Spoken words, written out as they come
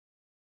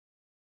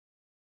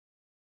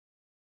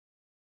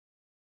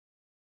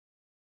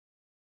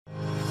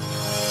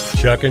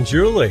Chuck and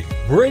Julie,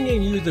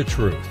 bringing you the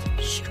truth,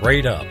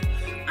 straight up.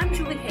 I'm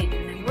Julie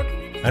Hayden, and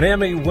working An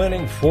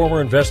Emmy-winning former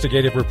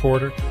investigative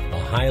reporter, a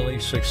highly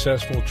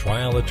successful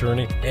trial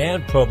attorney,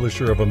 and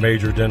publisher of a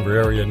major Denver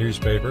area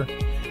newspaper.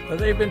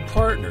 They've been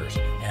partners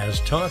as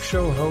talk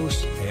show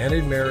hosts and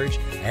in marriage,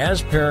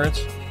 as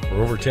parents for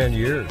over 10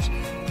 years,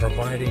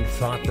 providing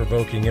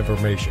thought-provoking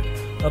information,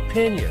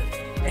 opinion,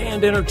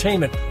 and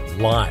entertainment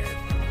live,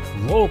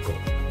 local,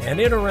 and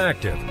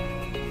interactive.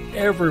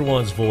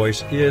 Everyone's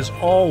voice is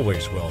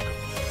always welcome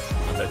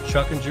on the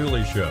Chuck and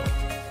Julie Show.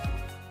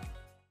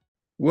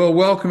 Well,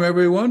 welcome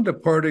everyone to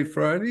Party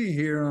Friday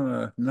here on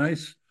a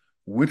nice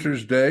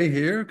winter's day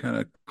here, kind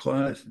of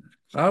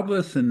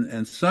cloudless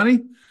and sunny.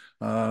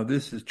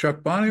 This is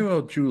Chuck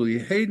Bonniwell, Julie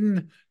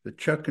Hayden, the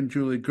Chuck and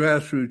Julie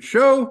Grassroots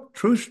Show,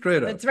 True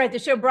Straight Up. That's right. The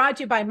show brought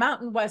to you by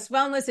Mountain West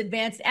Wellness,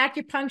 Advanced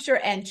Acupuncture,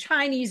 and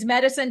Chinese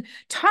Medicine.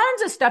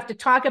 Tons of stuff to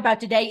talk about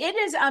today. It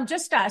is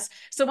just us.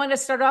 So I want to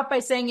start off by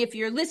saying if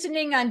you're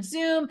listening on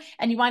Zoom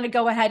and you want to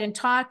go ahead and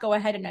talk, go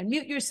ahead and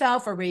unmute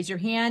yourself or raise your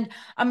hand.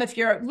 If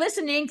you're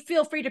listening,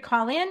 feel free to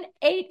call in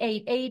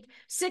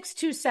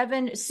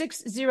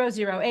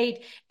 888-627-6008,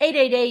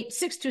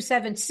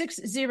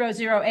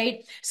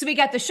 888-627-6008. So we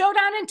got the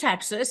showdown in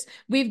Texas.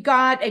 We've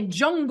got a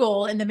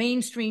jungle in the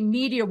mainstream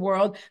media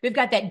world. We've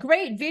got that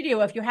great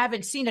video, if you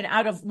haven't seen it,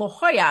 out of La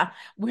Jolla,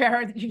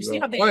 where you see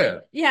how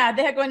they're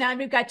going on.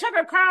 We've got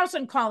Tucker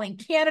Carlson calling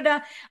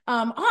Canada,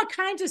 all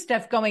kinds of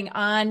stuff going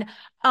on.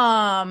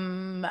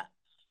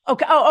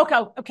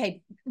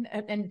 Okay.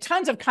 And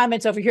tons of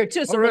comments over here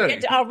too. So we'll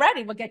get to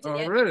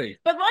it.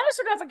 But want to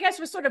start off, I guess,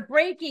 with sort of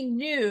breaking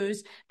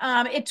news.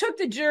 It took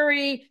the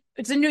jury.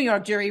 It's a New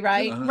York jury,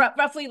 right?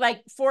 Roughly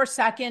like 4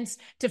 seconds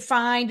to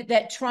find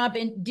that Trump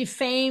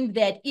defamed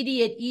that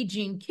idiot E.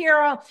 Jean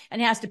Carroll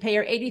and has to pay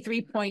her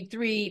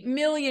 $83.3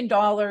 million.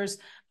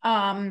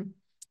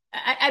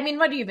 I mean,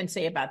 what do you even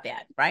say about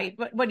that, right?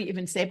 What do you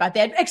even say about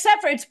that?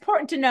 Except for it's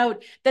important to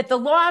note that the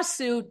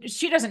lawsuit,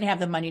 she doesn't have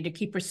the money to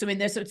keep pursuing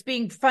this. So it's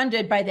being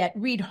funded by that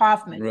Reid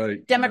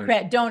Hoffman,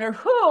 Democrat donor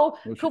who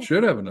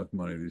should have enough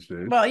money these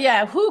days. Well,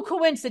 yeah, who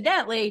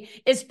coincidentally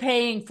is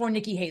paying for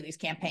Nikki Haley's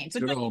campaign.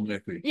 So good old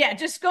Nikki. Yeah,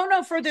 just go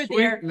no further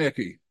there.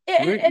 Nikki. Is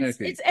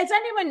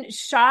anyone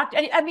shocked?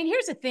 I mean,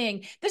 here's the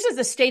thing. This is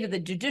the state of the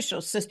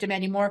judicial system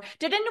anymore.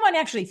 Did anyone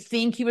actually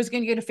think he was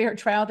going to get a fair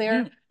trial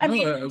there?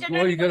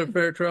 You get a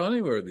fair trial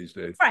anywhere these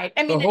days. Right.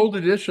 I mean, the whole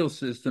judicial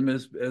system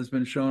has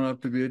been shown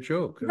up to be a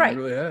joke. Right. It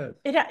really has.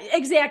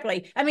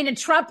 Exactly. I mean, and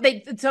Trump,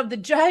 so the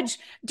judge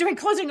during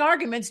closing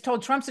arguments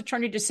told Trump's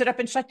attorney to sit up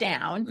and shut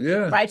down.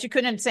 Yeah. Right. She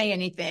couldn't say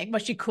anything. Well,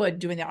 she could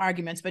during the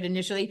arguments, but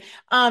initially,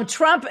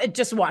 Trump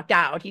just walked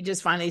out. He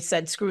just finally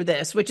said, screw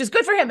this, which is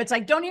good for him. It's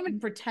like, don't even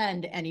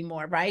pretend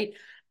anymore, right?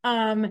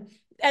 And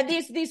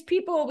these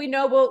people we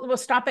know will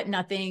stop at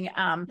nothing.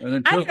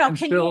 And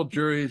until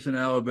juries in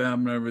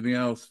Alabama and everything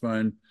else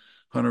find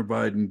Hunter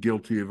Biden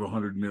guilty of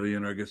 $100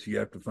 million, I guess you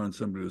have to find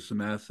somebody with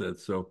some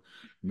assets. So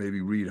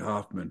maybe Reid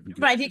Hoffman.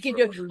 Right, he can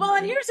do it. Well,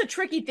 and here's a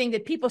tricky thing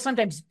that people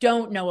sometimes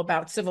don't know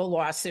about civil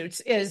lawsuits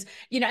is,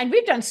 and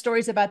we've done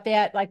stories about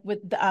that, like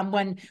with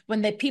when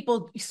the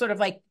people sort of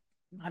like,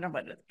 I don't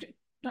know what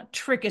not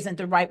trick isn't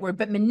the right word,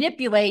 but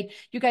manipulate.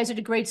 You guys did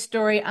a great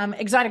story,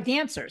 exotic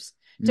dancers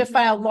to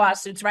file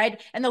lawsuits,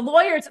 right? And the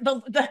lawyers,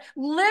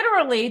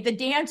 literally the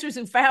dancers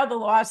who filed the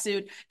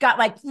lawsuit got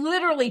like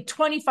literally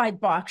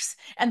 $25,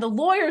 and the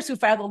lawyers who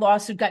filed the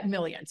lawsuit got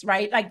millions,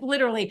 right? Like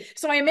literally.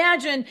 So I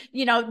imagine,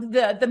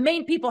 the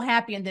main people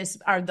happy in this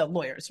are the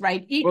lawyers,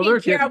 right? They're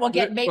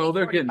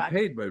getting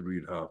paid by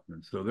Reid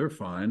Hoffman, so they're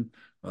fine.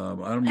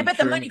 I bet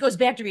the money goes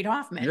back to Reid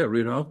Hoffman. Yeah,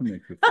 Reid Hoffman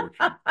makes a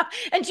fortune.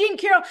 And Jean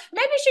Carroll,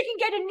 maybe she can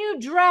get a new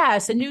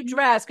dress,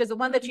 because the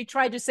one that she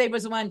tried to say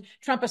was the one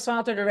Trump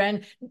assaulted her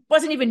in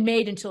wasn't even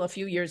made until a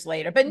few years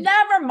later. But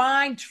never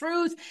mind,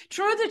 truth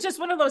is just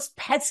one of those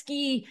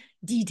pesky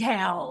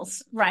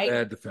details, right?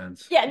 Bad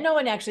defense. Yeah, no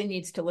one actually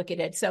needs to look at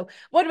it. So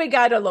what do we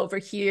got all over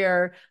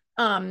here?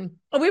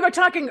 We were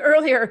talking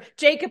earlier,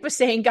 Jacob was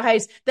saying,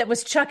 guys, that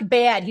was Chuck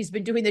bad. He's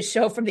been doing the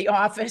show from the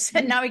office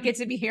and now he gets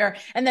to be here.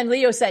 And then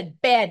Leo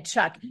said, bad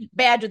Chuck,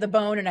 bad to the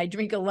bone, and I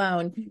drink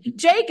alone.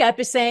 Jacob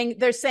is saying,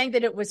 they're saying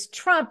that it was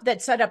Trump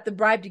that set up the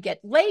bribe to get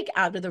Lake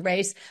out of the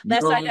race.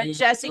 Last night on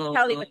Jesse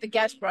Kelly with the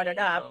guest brought it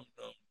up.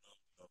 No.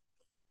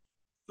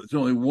 There's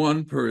only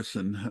one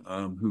person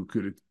who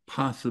could it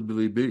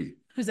possibly be.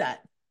 Who's that?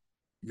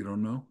 You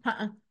don't know?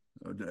 How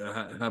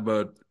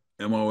about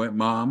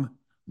Mom?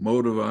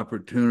 Motive,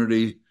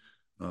 opportunity,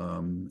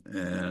 and I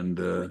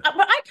kind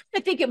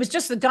of think it was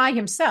just the guy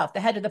himself, the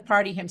head of the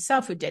party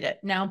himself, who did it.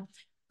 No,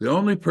 the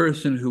only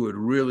person who would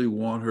really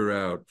want her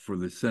out for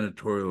the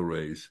senatorial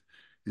race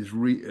is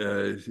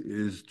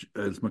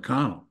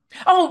McConnell.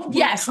 Oh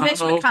yes, Mitch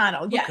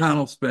McConnell. Yes,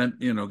 McConnell spent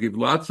gave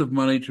lots of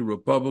money to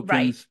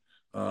Republicans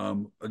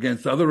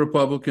against other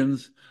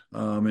Republicans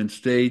in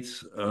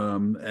states,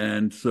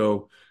 and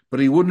so. But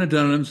he wouldn't have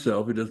done it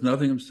himself. He does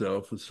nothing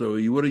himself. So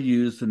he would have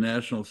used the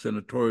National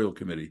Senatorial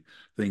Committee.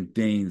 I think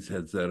Daines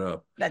heads that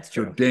up. That's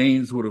true. So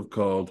Daines would have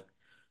called.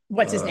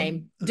 What's his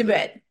name?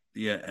 DeWitt.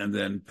 and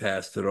then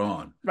passed it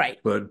on. Right.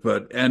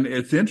 And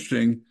it's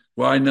interesting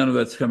why none of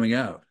that's coming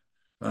out.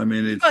 I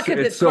mean,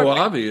 it's so corporate,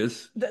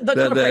 obvious the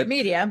corporate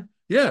media.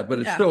 Yeah, but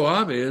it's so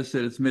obvious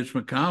that it's Mitch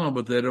McConnell,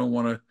 but they don't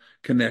want to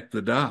connect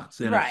the dots.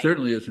 And it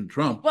certainly isn't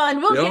Trump. Well,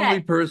 and the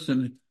only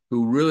person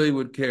who really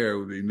would care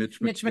would be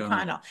Mitch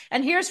McConnell.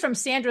 And here's from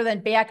Sandra then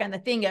back on the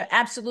thing. I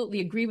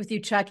absolutely agree with you,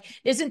 Chuck.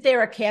 Isn't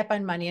there a cap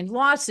on money in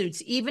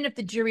lawsuits? Even if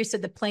the jury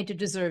said the plaintiff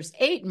deserves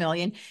 $8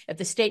 million, if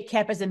the state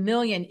cap is $1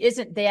 million,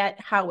 isn't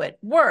that how it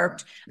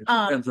worked? It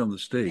depends on the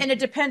state. And it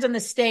depends on the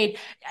state.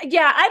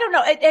 Yeah, I don't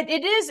know.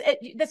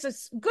 That's a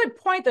good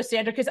point, though,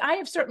 Sandra, because I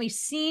have certainly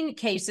seen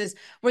cases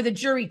where the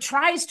jury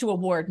tries to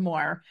award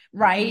more,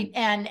 right?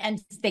 Mm-hmm.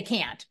 And they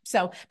can't.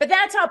 So, but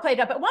that's how it played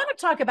out. But I want to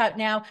talk about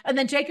now, and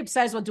then Jacob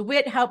says, well,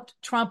 DeWitt helped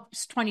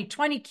Trump's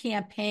 2020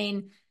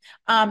 campaign.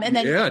 And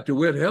then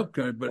DeWitt helped,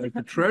 but at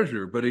the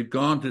treasurer, but he'd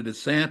gone to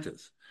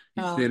DeSantis.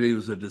 He said he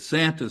was a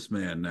DeSantis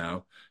man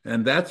now.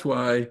 And that's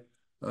why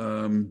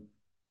Kerry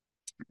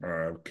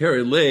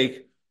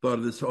Lake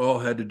thought this all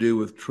had to do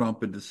with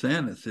Trump and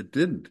DeSantis. It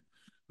didn't.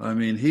 I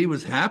mean, he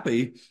was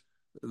happy.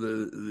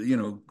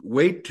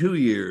 Wait 2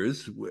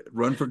 years,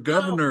 run for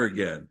governor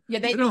again. Yeah,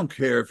 they don't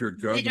care if you're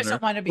governor. They just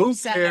don't want to be Who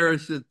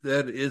cares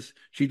that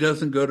she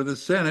doesn't go to the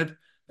Senate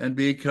and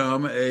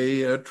become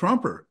a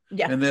Trumper?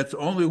 Yeah. And that's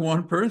only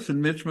one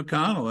person, Mitch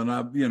McConnell.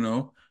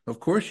 And of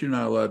course you're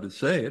not allowed to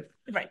say it.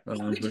 Right.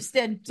 We just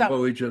did.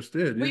 So we just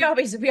did. Yeah.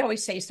 We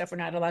always say stuff we're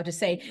not allowed to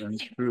say.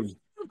 That's true.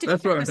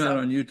 That's why I'm not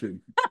on YouTube.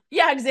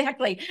 Yeah,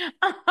 exactly.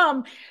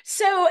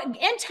 So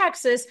in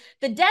Texas,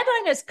 the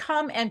deadline has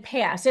come and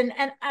passed. And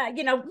we'll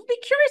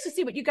be curious to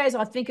see what you guys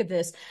all think of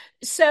this.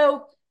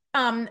 So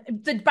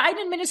the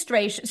Biden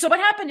administration, so what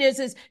happened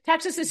is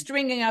Texas is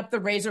stringing up the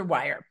razor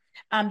wire.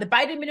 The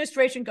Biden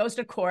administration goes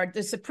to court.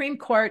 The Supreme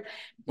Court.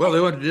 Well, they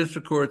went to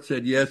district court,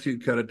 said, yes, you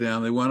cut it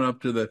down. They went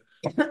up to the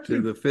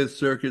Fifth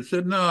Circuit,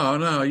 said,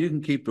 no, you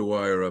can keep the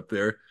wire up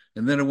there.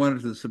 And then it went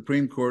to the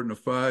Supreme Court in a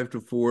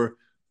 5-4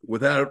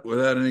 without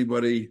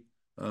anybody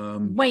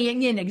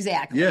weighing in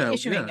exactly.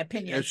 Issuing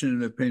opinion. Issuing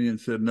an opinion,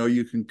 said, no,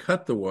 you can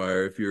cut the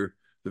wire if you're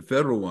the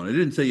federal one. It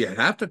didn't say you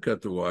have to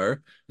cut the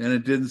wire, and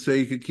it didn't say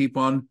you could keep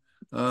on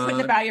putting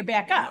the wire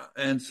back up.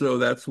 And so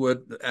that's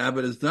what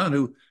Abbott has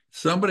done.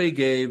 Somebody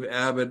gave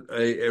Abbott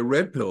a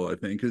red pill, I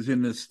think, because he's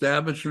an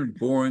establishment,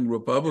 boring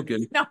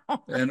Republican. No.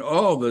 And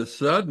all of a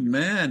sudden,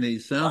 man, he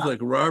sounds like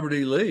Robert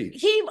E. Lee.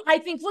 He, I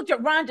think, looked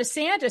at Ron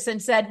DeSantis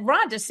and said,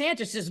 Ron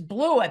DeSantis just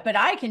blew it, but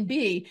I can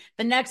be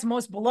the next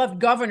most beloved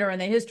governor in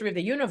the history of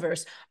the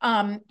universe.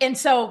 And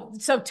so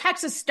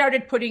Texas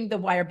started putting the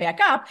wire back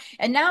up.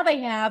 And now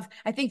they have,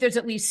 I think there's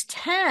at least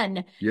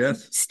 10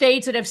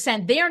 states that have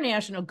sent their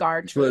National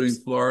Guard troops.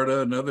 Including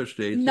Florida and other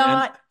states.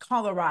 Not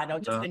Colorado,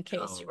 just in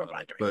case you were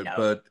wondering.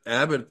 But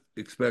Abbott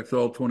expects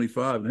all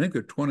 25. I think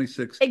there are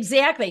 26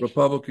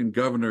 Republican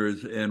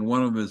governors, and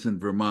one of them is in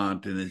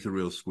Vermont, and he's a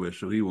real squish,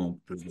 so he won't.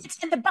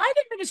 And the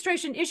Biden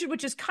administration issued,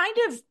 which is kind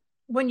of,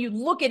 when you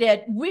look at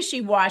it,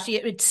 wishy-washy,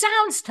 it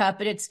sounds tough,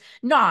 but it's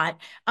not,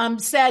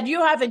 said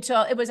you have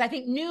until, it was, I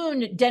think,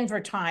 noon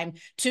Denver time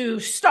to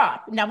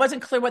stop. Now, it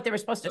wasn't clear what they were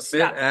supposed to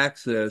stop.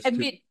 Access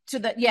to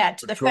the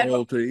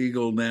federal, to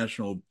Eagle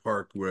National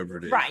Park, wherever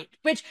it is. Right,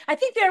 which I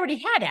think they already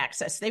had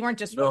access. They weren't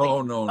just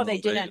No, they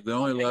didn't. They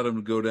only allowed them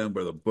to go down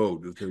by the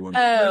boat if they wanted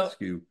to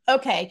rescue.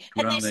 Okay,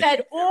 and they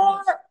said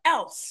or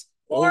else.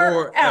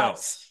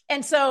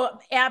 And so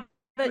Abbott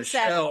said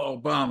Michelle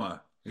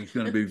Obama is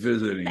going to be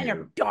visiting and you.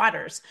 Her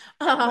daughters.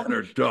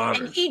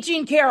 And E.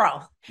 Jean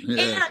Carroll.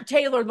 And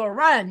Taylor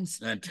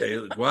Lorenz. And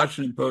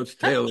Washington Post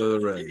Taylor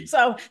Lorenz.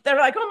 So they're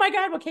like, oh my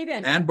God, what came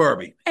in? And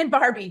Barbie.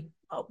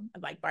 Oh, I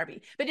like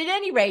Barbie. But at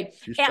any rate,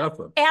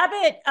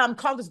 Abbott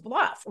called his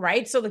bluff,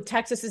 right? So the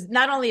Texas is,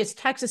 not only is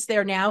Texas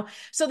there now,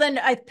 so then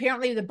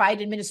apparently the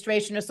Biden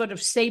administration is sort of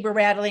saber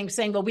rattling,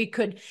 saying, well, we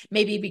could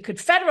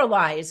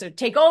federalize or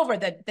take over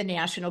the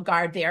National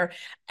Guard there.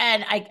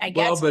 And I guess.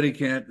 Well, but he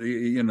can't,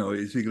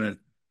 is he going to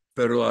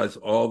federalize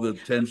all the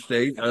 10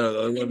 states?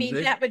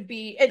 That would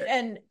be,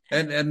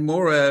 and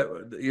more,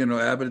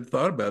 Abbott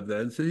thought about that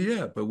and said,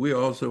 yeah, but we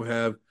also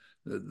have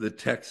the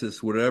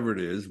Texas, whatever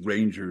it is,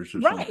 Rangers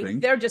or something.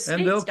 They're just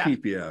and they'll stuff.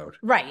 Keep you out.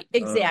 Right,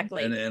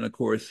 exactly. And of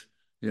course,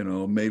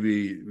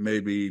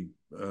 maybe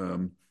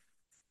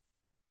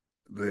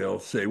they'll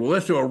say, well,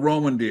 let's do a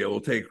Roman deal. We'll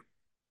take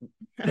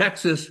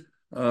Texas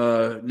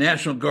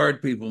National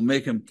Guard people,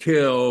 make them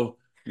kill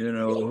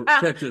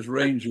Texas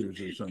Rangers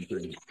or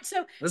something.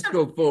 Let's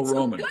go full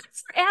Roman. Good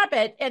for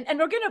Abbott, and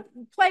we're going to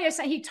play us.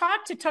 He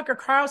talked to Tucker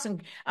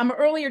Carlson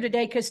earlier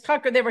today because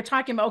they were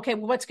talking about, okay,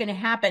 well, what's going to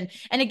happen?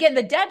 And again,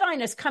 the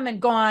deadline has come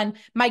and gone.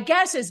 My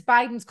guess is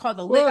Biden's called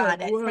a lid on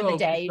it for the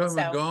day. Come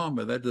and gone,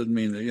 but that doesn't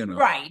mean that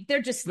right.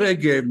 They're just they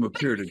gave him a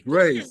period of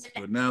grace,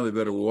 but now they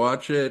better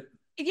watch it.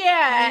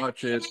 Yeah,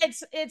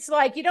 it's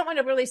like you don't want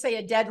to really say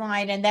a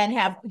deadline and then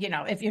have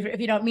if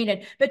you don't mean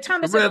it. But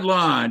Thomas, a red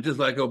line, just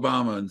like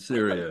Obama in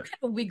Syria,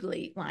 a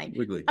wiggly line.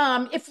 Wiggly.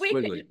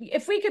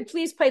 If we could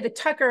please play the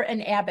Tucker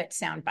and Abbott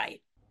soundbite.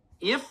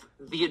 If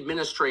the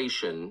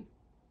administration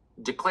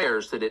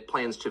declares that it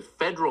plans to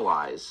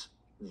federalize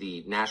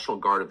the National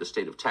Guard of the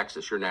state of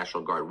Texas, your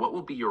National Guard. What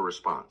will be your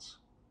response?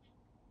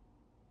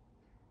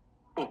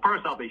 Well,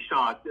 first, I'll be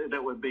shocked.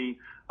 That would be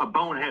a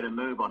boneheaded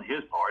move on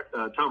his part,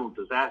 a total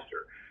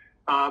disaster.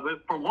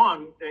 But for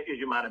one, as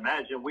you might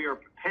imagine, we are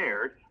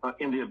prepared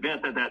in the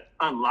event that that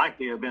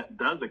unlikely event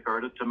does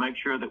occur to make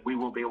sure that we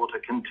will be able to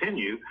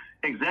continue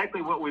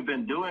exactly what we've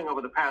been doing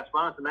over the past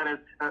months, and that is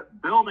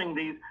building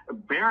these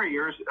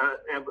barriers,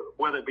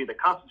 whether it be the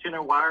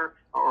Constitutional wire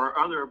or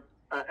other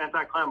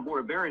anti-climate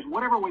border barriers,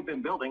 whatever we've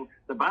been building.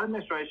 The Biden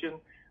administration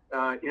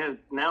is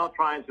now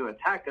trying to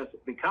attack us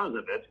because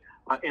of it,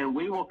 and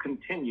we will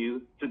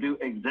continue to do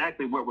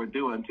exactly what we're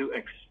doing to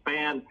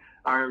expand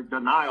our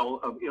denial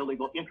of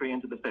illegal entry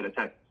into the state of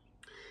Texas.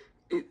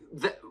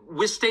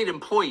 With state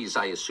employees,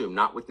 I assume,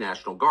 not with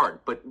National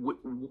Guard, but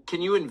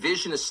can you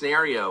envision a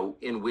scenario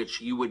in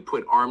which you would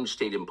put armed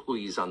state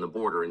employees on the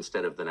border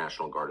instead of the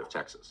National Guard of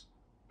Texas?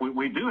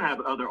 We do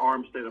have other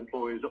armed state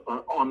employees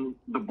on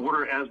the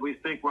border as we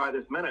speak right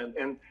this minute,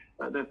 and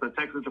that's the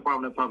Texas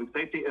Department of Public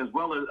Safety, as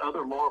well as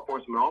other law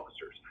enforcement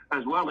officers,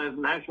 as well as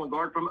National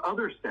Guard from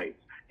other states.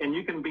 And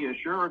you can be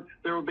assured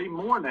there will be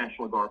more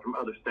National Guard from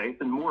other states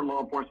and more law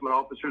enforcement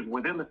officers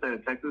within the state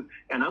of Texas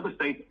and other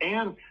states.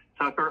 And,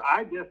 Tucker,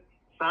 I just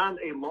signed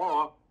a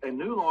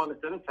new law in the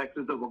state of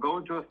Texas that will go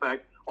into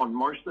effect on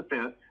March the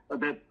 5th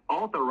that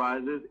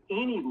authorizes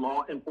any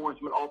law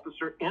enforcement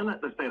officer in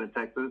the state of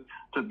Texas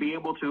to be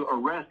able to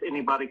arrest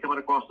anybody coming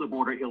across the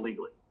border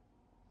illegally.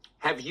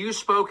 Have you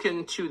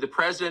spoken to the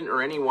president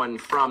or anyone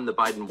from the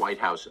Biden White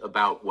House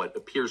about what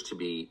appears to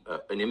be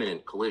an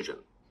imminent collision?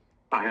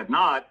 I have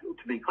not,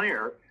 to be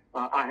clear.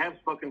 I have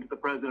spoken to the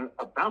president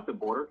about the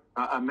border.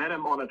 I met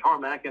him on a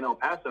tarmac in El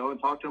Paso and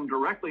talked to him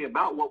directly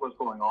about what was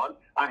going on.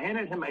 I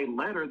handed him a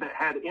letter that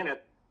had in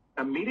it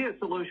immediate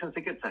solutions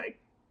he could take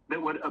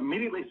that would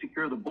immediately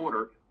secure the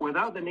border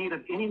without the need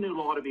of any new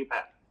law to be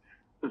passed.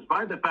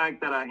 Despite the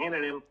fact that I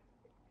handed him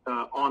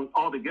on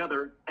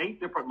altogether 8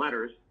 different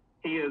letters,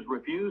 he has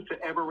refused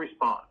to ever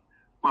respond.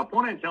 My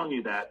point in telling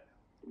you that,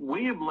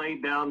 we have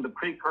laid down the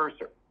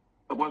precursor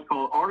of what's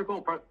called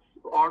Article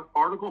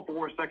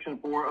 4, Section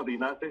 4 of the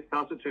United States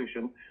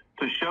Constitution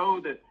to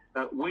show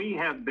that we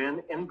have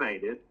been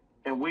invaded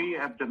and we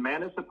have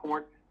demanded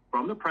support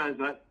from the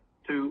president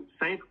to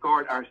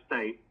safeguard our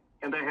state,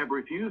 and they have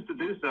refused to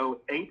do so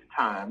 8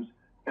 times,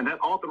 and that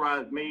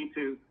authorized me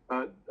to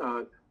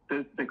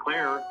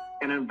declare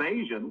an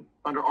invasion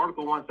under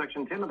Article 1,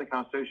 Section 10 of the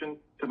Constitution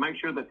to make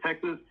sure that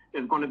Texas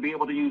is going to be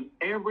able to use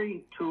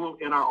every tool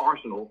in our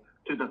arsenal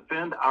to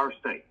defend our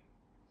state.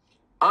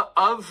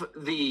 Of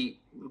the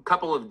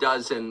couple of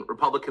dozen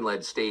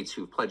Republican-led states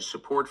who've pledged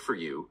support for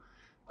you,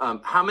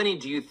 how many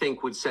do you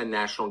think would send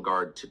National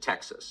Guard to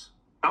Texas?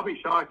 I'll be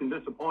shocked and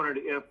disappointed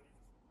if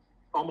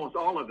almost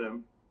all of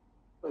them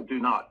do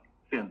not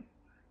send.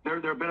 There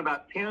have been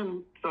about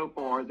 10 so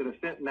far that have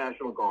sent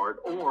National Guard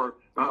or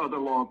other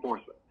law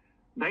enforcement.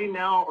 They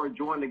now are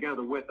joined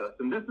together with us,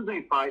 and this is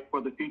a fight for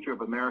the future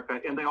of America,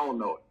 and they all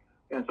know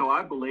it. And so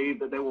I believe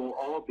that they will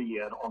all be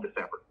in on this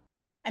effort.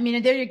 I mean,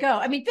 and there you go.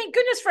 I mean, thank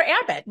goodness for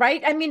Abbott,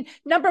 right? I mean,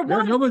 number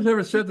one. Nobody's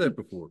ever said that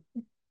before.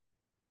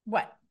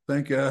 What?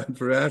 Thank God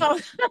for Abbott. Oh,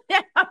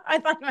 yeah, I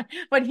thought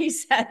what he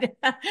said.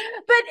 But,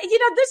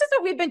 this is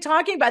what we've been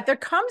talking about. There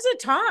comes a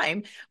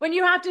time when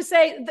you have to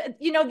say, that,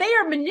 they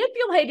are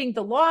manipulating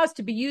the laws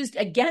to be used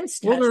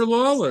against us. Well, they're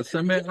lawless.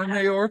 I mean,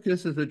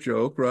 Mayorkas is a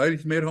joke, right?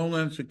 He's made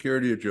Homeland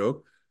Security a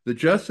joke. The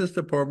Justice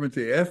Department,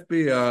 the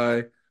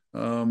FBI,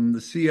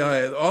 the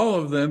CIA, all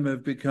of them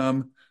have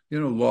become,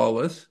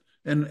 lawless.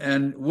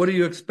 And what do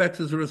you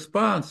expect as a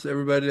response?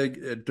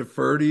 Everybody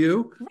defer to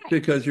you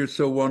because you're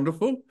so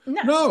wonderful?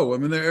 No. I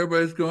mean,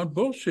 everybody's going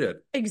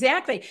bullshit.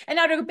 Exactly. And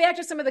now to go back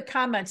to some of the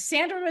comments,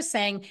 Sandra was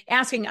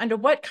asking, under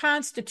what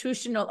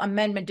constitutional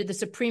amendment did the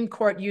Supreme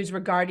Court use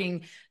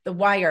regarding the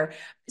wire?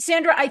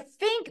 Sandra, I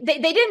think they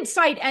didn't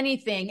cite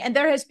anything, and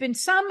there has been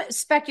some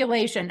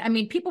speculation. I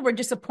mean, people were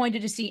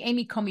disappointed to see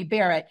Amy Coney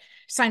Barrett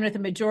sign with a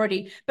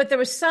majority, but there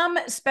was some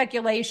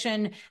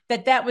speculation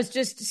that was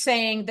just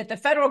saying that the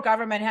federal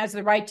government has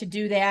the right to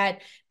do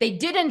that. They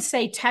didn't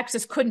say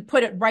Texas couldn't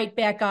put it right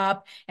back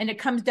up, and it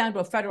comes down to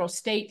a federal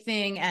state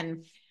thing,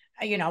 and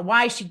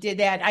why she did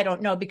that, I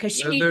don't know, because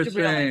she needs to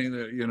saying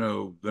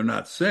that, they're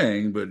not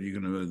saying, but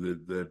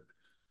that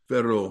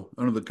federal,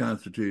 under the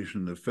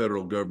Constitution, the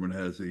federal government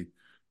has the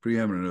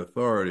preeminent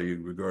authority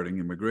regarding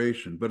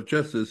immigration. But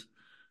just as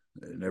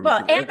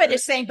Abbott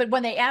is saying, but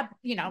when they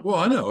Well,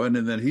 I know, and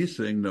then he's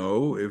saying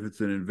no. If it's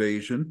an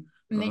invasion,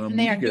 and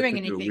they aren't doing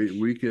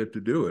anything. We get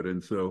to do it,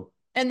 and so.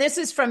 And this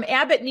is from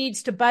Abbott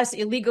needs to bus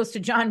illegals to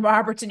John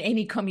Roberts and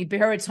Amy Coney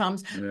Barrett's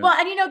homes. Yeah. Well,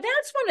 and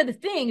that's one of the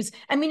things.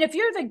 I mean, if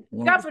you're the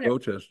governor,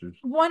 protesters.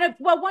 One of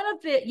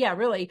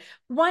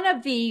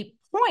the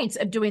points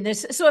of doing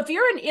this. So if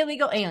you're an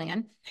illegal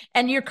alien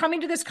and you're coming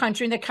to this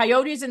country and the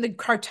coyotes and the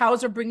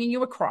cartels are bringing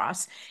you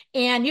across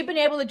and you've been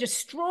able to just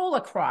stroll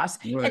across,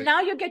 and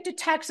now you get to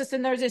Texas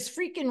and there's this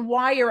freaking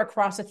wire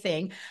across a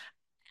thing.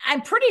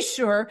 I'm pretty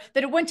sure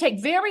that it wouldn't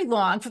take very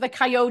long for the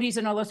coyotes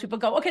and all those people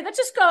to go, okay, let's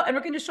just go, and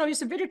we're going to show you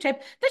some videotape.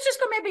 Let's just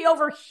go maybe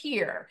over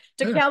here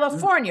to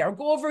California or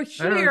go over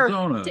here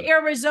to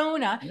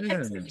Arizona. Yeah.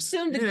 And pretty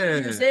soon the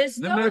good news is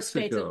those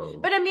states.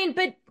 But I mean,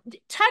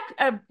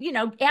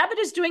 Abbott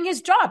is doing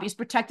his job. He's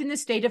protecting the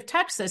state of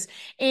Texas.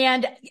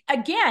 And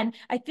again,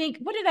 I think,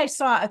 what did I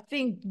saw? A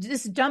thing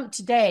just dumped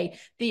today.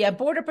 The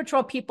Border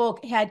Patrol people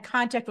had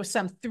contact with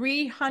some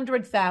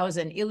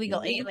 300,000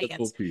 illegal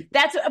aliens.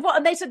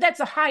 And they said that's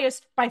the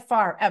highest by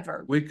far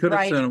ever. We could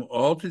have sent them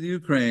all to the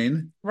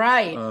Ukraine,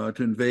 to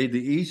invade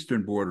the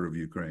eastern border of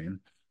Ukraine.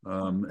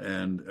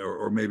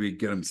 Or maybe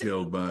get them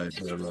killed by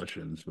the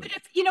Russians. But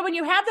if, when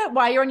you have that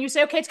wire and you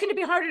say, okay, it's going to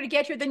be harder to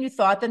get here than you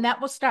thought, then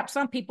that will stop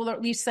some people, or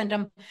at least send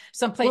them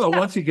someplace else.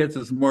 Once he gets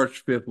this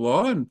March 5th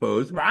law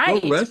imposed,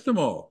 he'll arrest them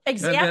all.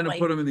 Exactly. And then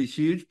put them in these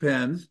huge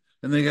pens,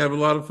 and they have a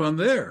lot of fun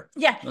there.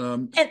 Yeah.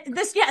 And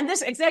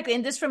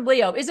this from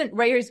Leo, isn't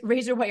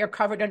razor wire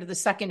covered under the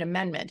Second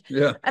Amendment?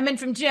 Yeah. I mean,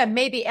 from Jim,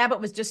 maybe Abbott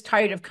was just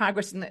tired of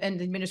Congress and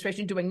the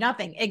administration doing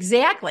nothing.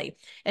 Exactly.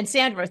 And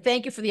Sandra,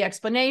 thank you for the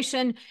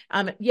explanation.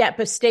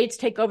 But states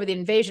take over the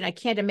invasion. I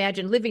can't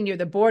imagine living near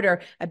the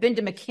border. I've been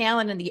to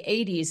McAllen in the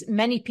 80s.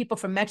 Many people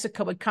from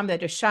Mexico would come there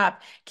to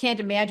shop. Can't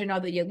imagine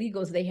all the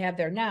illegals they have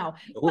there now.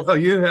 Well,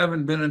 you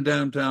haven't been in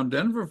downtown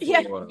Denver for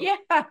a while. Yeah.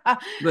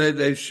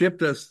 They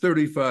shipped us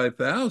 35,000,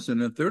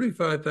 and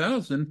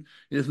 35,000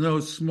 is no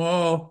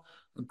small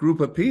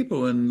group of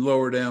people in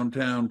lower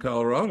downtown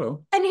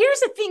Colorado. And here's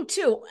the thing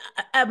too,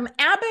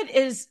 Abbott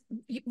is,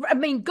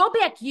 go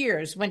back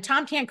years when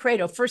Tom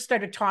Tancredo first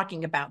started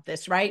talking about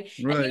this, right?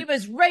 And he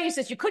was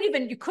racist. You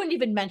couldn't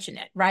even mention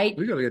it, right?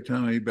 We got to get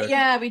Tommy back.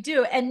 Yeah, we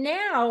do. And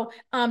now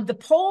the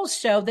polls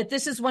show that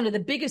this is one of the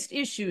biggest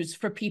issues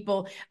for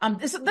people.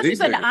 This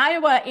was in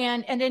Iowa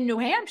and in New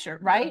Hampshire,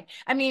 right?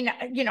 I mean,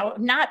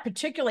 not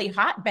particularly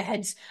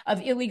hotbeds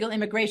of illegal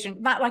immigration,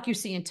 not like you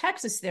see in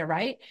Texas there,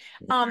 right?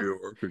 New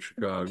York or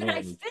Chicago. But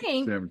I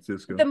think San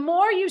Francisco. The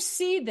more you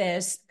see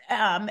this,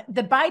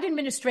 the Biden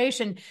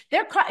administration,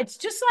 it's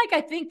just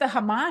like, I think, the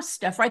Hamas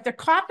stuff, right? They're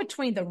caught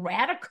between the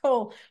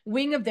radical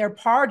wing of their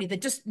party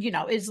that just,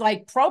 is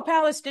like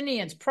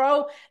pro-Palestinians,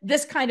 pro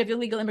this kind of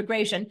illegal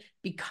immigration,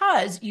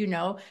 because,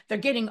 they're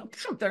getting,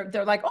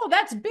 they're like, oh,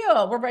 that's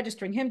Bill, we're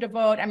registering him to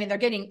vote. I mean, they're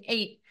getting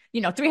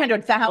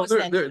 300,000.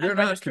 Well, they're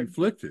not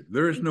conflicted.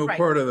 There is no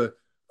part of the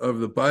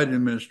Biden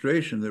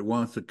administration that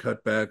wants to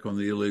cut back on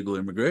the illegal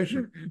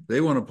immigration. They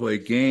want to play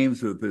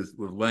games with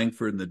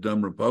Langford and the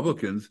dumb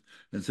Republicans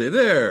and say,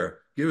 there,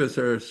 give us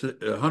our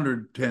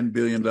 $110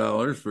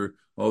 billion for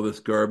all this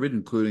garbage,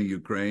 including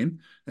Ukraine,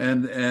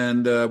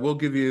 and we'll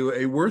give you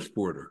a worse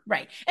border.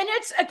 Right. And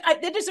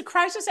it is a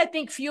crisis, I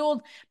think,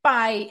 fueled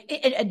by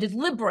a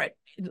deliberate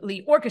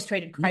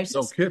orchestrated crisis.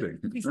 No kidding.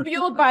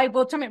 Fueled by,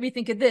 tell me what you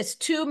think of this.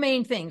 Two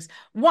main things.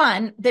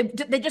 One,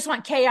 they just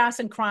want chaos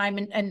and crime.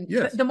 And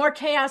yes. The more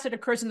chaos that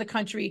occurs in the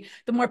country,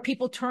 the more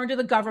people turn to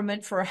the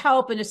government for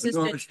help and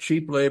assistance. It's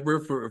cheap labor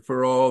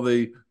for all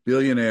the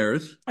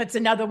billionaires. That's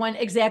another one.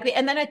 Exactly.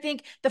 And then I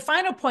think the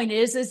final point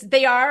is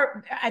they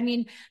are,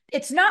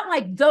 it's not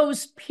like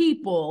those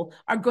people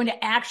are going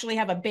to actually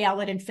have a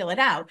ballot and fill it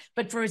out,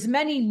 but for as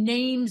many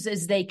names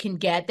as they can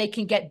get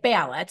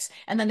ballots,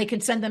 and then they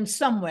can send them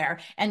somewhere.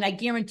 And I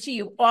guarantee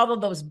you all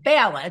of those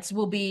ballots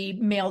will be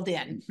mailed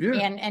in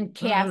and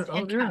cast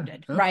and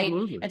counted. Right.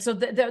 And so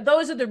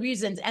those are the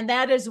reasons. And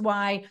that is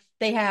why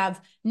they have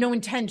no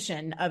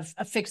intention of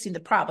fixing the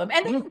problem.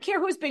 And they don't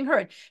care who's being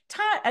hurt.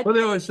 Well,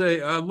 they always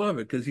say, I love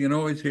it, because you can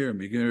always hear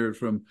them. You can hear it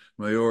from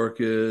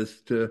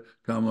Mayorkas to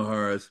Kamala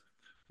Harris.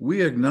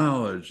 We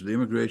acknowledge the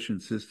immigration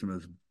system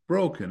is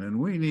broken, and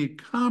we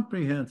need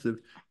comprehensive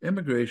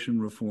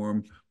immigration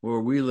reform,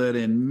 or we let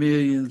in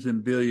millions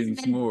and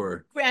billions and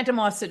more. Grant them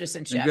all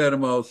citizenship. And grant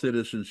them all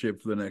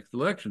citizenship for the next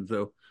election,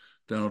 so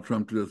Donald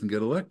Trump doesn't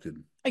get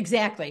elected.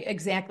 Exactly.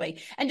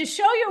 And to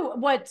show you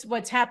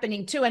what's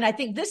happening too, and I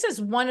think this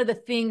is one of the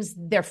things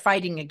they're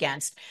fighting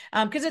against,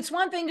 because it's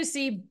one thing to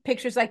see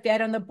pictures like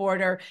that on the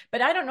border,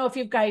 but I don't know if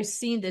you guys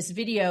seen this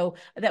video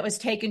that was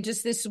taken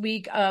just this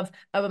week of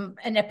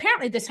and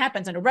apparently this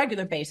happens on a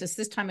regular basis.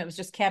 This time it was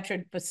just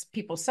captured with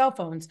people's cell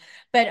phones,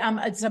 but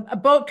it's a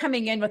boat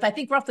coming in with, I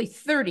think, roughly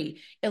 30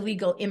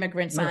 illegal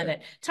immigrants on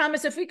it.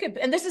 Thomas, if we could,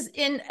 and this is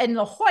in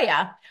La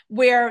Jolla,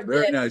 where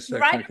very nice section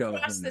right of California.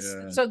 Across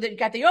this, so they've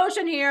got the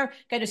ocean here,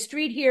 got a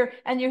street here,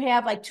 and you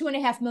have like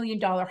 $2.5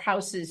 million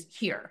houses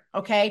here.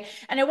 Okay.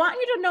 And I want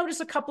you to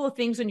notice a couple of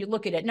things when you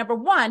look at it. Number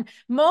one,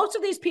 most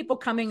of these people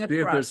coming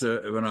across. See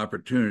if there's an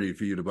opportunity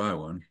for you to buy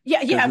one.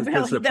 Yeah.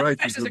 Because the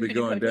prices will be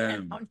going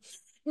down.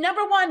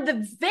 Number one,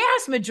 the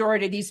vast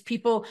majority of these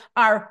people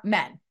are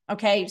men.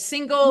 Okay,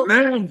 single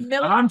men.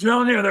 I'm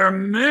telling you, they're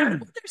men.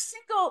 They're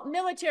single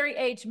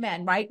military-age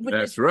men, right? Which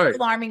That's is right.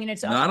 Alarming in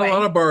its own way. Not a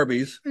lot of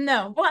Barbies.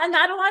 No, well, and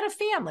not a lot of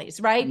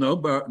families, right? No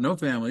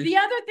families. The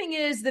other thing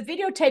is the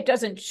videotape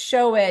doesn't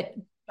show it,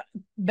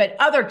 but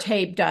other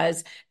tape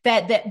does,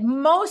 that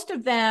most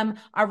of them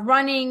are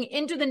running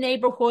into the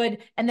neighborhood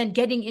and then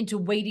getting into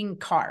waiting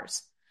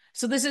cars.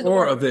 So this is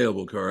or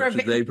available cars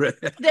that they break.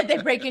 that they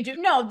break into.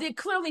 No,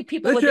 clearly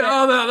people look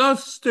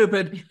those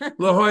stupid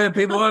La Jolla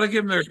people ought to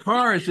give them their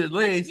cars at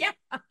least. Yeah.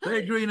 They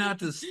agree not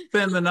to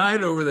spend the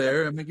night over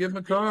there. I mean, give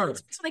them a car.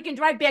 So they can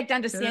drive back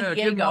down to San Diego.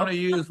 Give them one of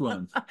used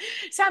ones.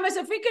 Thomas,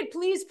 if we could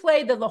please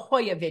play the La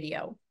Jolla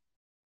video.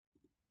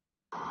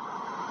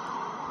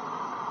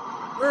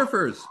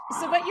 Surfers.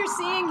 So what you're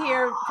seeing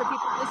here, for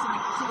people listening,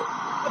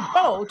 is a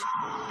boat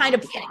kind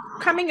of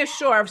coming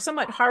ashore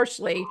somewhat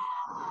harshly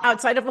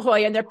outside of La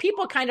Jolla, and there are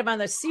people kind of on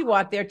the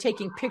seawalk there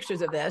taking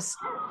pictures of this.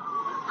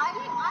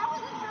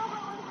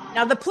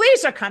 Now the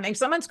police are coming.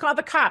 Someone's called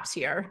the cops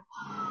here,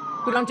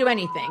 who don't do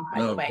anything,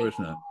 by the way. No, of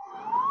course not.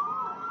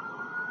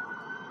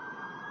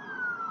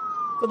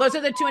 So those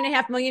are the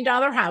 $2.5 million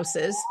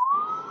houses.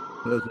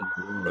 That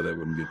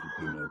wouldn't get to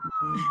 $2.5 million.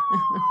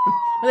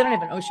 Well, they don't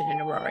have an ocean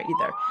in Aurora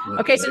either.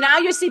 Okay, so now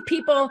you see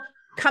people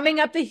coming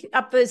up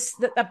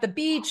the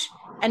beach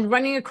and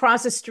running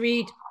across the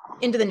street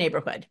into the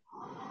neighborhood.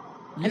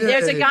 And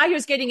there's a guy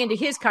who's getting into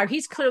his car.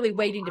 He's clearly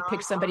waiting to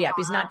pick somebody up.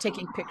 He's not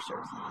taking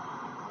pictures.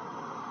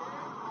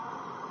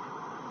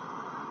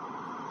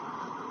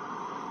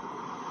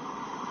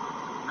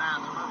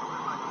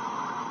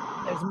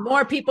 There's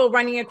more people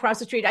running across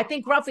the street. I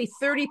think roughly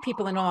 30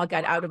 people in all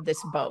got out of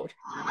this boat.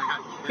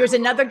 Here's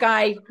another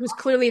guy who's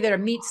clearly there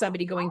to meet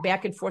somebody going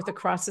back and forth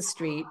across the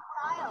street.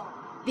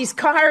 These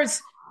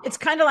cars, it's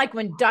kind of like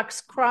when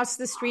ducks cross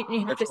the street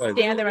and you have to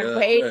stand there and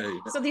wait. Right.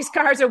 So these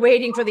cars are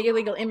waiting for the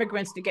illegal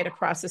immigrants to get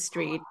across the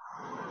street.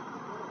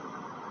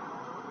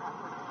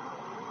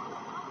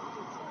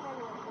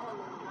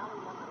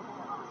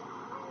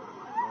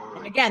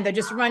 And again, they're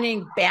just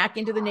running back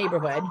into the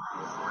neighborhood.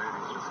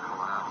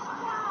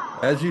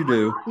 As you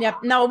do.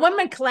 Yep. Now, a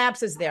woman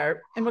collapses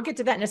there, and we'll get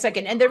to that in a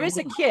second. And there is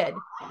a kid.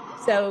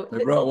 So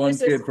they brought one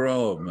kid for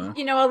all of them, huh?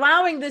 You know,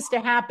 allowing this to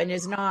happen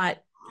is not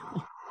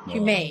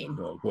humane.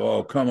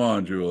 Well, come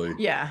on, Julie.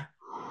 Yeah.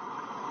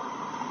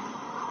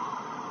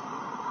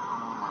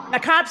 The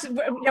cops,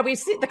 we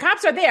see the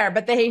cops are there,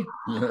 but they're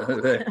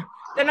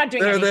not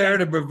doing anything. They're there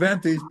to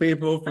prevent these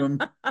people from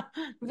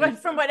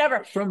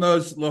whatever. From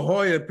those La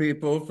Jolla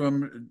people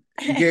from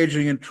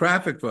engaging in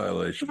traffic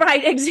violations.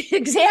 Right,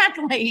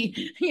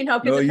 exactly. You know,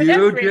 no,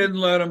 you didn't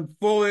let them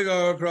fully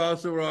go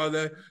across the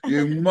road.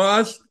 You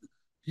must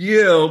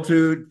yield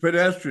to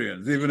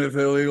pedestrians, even if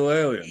illegal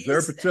aliens. They're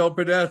still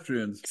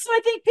pedestrians. So I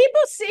think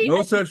people see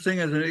no such thing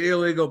as an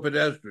illegal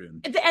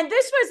pedestrian. And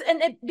this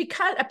was,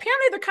 because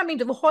apparently they're coming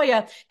to La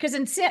Jolla because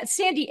in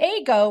San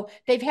Diego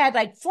they've had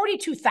like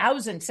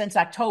 42,000 since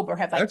October.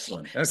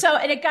 Excellent. So,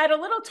 and it got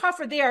a little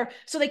tougher there.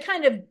 So they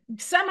kind of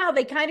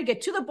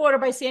get to the border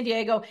by San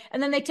Diego,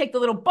 and then they take the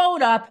little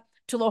boat up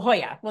to La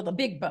Jolla, well, the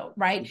big boat,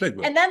 right? Big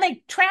boat. And then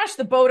they trashed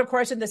the boat, of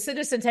course, and the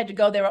citizens had to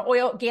go. There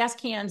were gas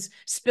cans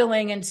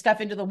spilling and stuff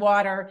into the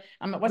water.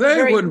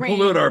 They wouldn't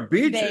pollute our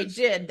beaches.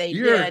 They did.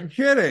 You're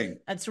kidding.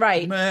 That's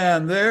right.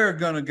 Man, they're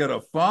going to get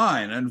a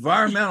fine,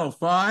 environmental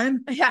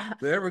fine. Yeah. If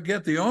they ever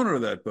get the owner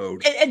of that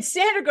boat. And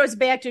Sandra goes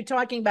back to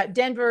talking about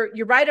Denver.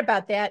 You're right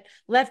about that.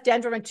 Left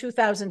Denver in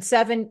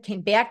 2007, came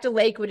back to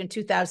Lakewood in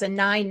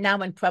 2009, now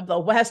in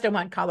Pueblo West. I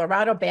want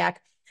Colorado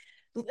back.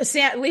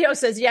 Leo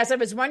says, yes, I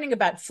was wondering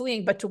about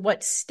fleeing, but to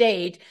what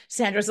state?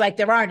 Sandra's like,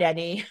 there aren't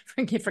any.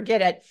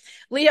 Forget it.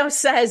 Leo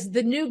says,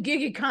 the new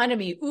gig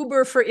economy,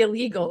 Uber for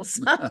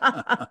illegals.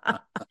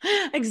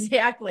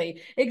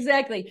 Exactly.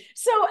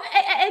 So,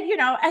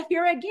 I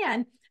hear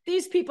again,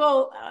 these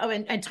people,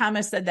 and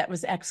Thomas said that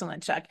was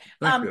excellent, Chuck.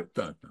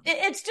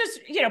 It's just,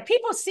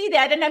 people see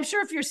that. And I'm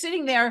sure if you're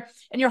sitting there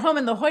and you're home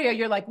in La Jolla,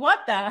 you're like, what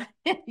the,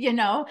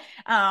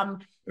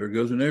 There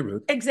goes the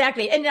neighborhood.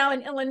 Exactly. And now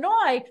in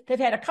Illinois, they've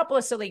had a couple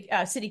of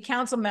city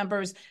council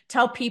members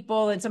tell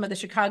people in some of the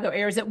Chicago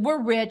areas that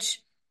we're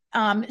rich.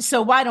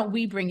 So why don't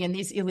we bring in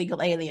these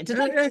illegal aliens?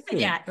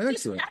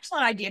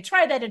 Excellent idea.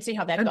 Try that and see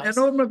how that goes. And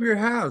open up your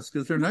house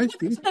because they're nice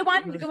people. So they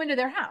want them to go into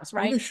their house,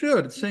 right? Well, they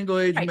should.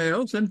 Single-age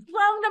males. And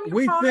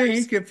we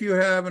think if you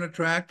have an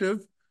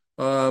attractive,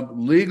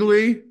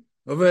 legally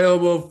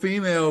available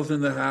females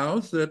in the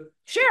house that...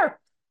 Sure.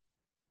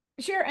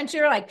 And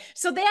sure,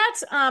 so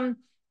that's...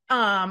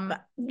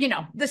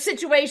 the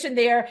situation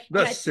there.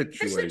 The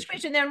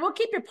situation there, and we'll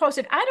keep you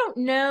posted. I don't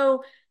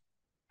know.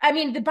 I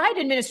mean, the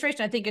Biden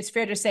administration, I think it's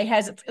fair to say,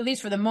 has, at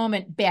least for the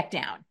moment, backed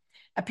down.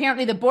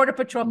 Apparently, the Border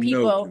Patrol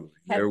people...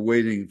 they're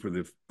waiting for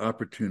the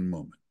opportune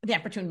moment. The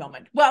opportune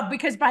moment. Well,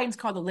 because Biden's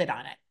called a lid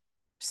on it.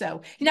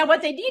 So,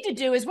 what they need to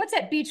do is, what's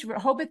that beach,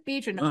 Rehoboth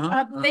Beach?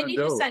 They need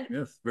to send.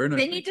 Yes, very nice.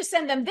 They need to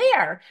send them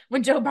there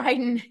when Joe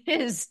Biden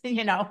is,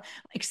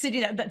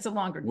 city that's a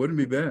longer. Wouldn't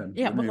be bad.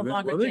 Yeah,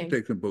 longer. They can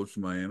take some boats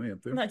to Miami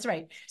up there. That's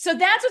right. So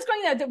that's what's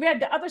going on. We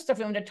had the other stuff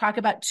we wanted to talk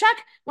about. Chuck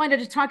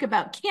wanted to talk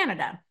about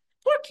Canada.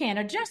 Poor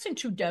Canada, Justin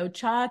Trudeau,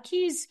 Chuck.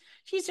 He's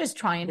just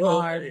trying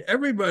hard.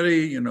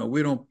 Everybody,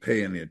 we don't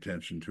pay any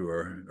attention to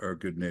our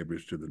good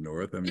neighbors to the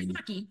north. I mean.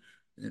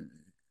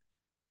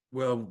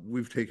 Well,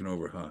 we've taken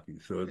over hockey,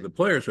 so the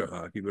players are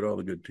hockey, but all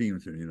the good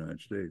teams in the United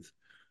States.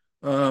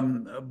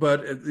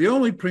 But the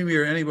only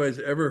premier anybody's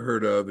ever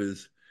heard of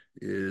is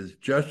is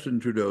Justin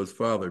Trudeau's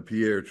father,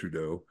 Pierre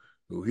Trudeau,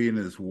 who he and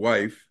his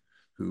wife,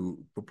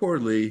 who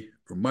purportedly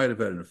or might have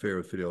had an affair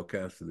with Fidel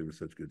Castro, they were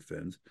such good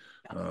friends,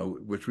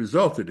 which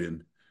resulted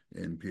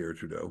in Pierre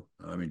Trudeau.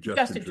 I mean,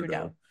 Justin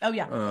Trudeau. Oh,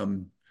 yeah.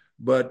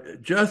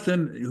 But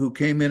Justin, who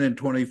came in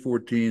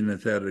 2014,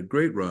 has had a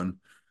great run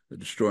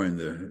destroying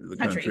the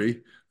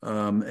country.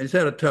 He's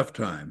had a tough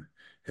time.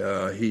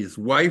 His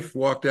wife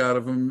walked out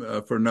of him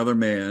for another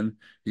man.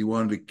 He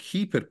wanted to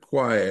keep it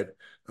quiet,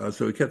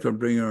 so he kept on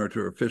bringing her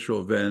to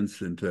official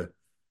events and to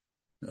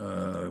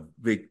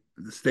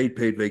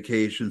state-paid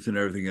vacations and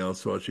everything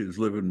else while she was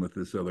living with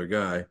this other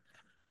guy.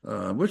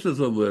 Which is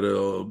a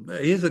little.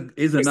 He's a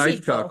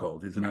nice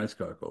cuckold. He's a nice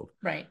cuckold,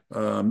 right?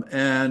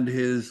 And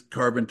his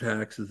carbon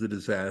tax is a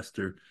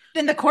disaster.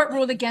 Then the court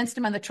ruled against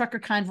him on the trucker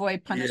convoy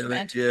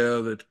punishment.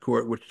 The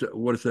court.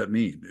 What does that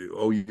mean?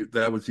 Oh,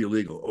 that was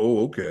illegal.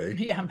 Oh, okay.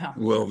 Yeah. No.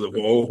 Well,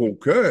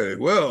 okay.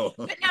 Well.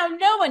 But now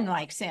no one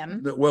likes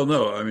him. Well,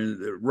 no. I mean,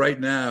 right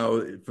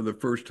now, for the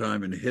first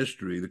time in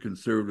history, the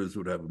Conservatives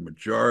would have a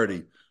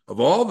majority of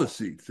all the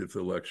seats if the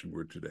election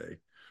were today,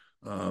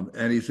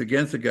 and he's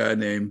against a guy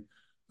named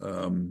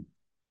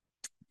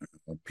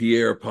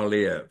Pierre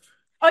Poilievre.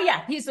 Oh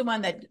yeah, he's the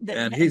one that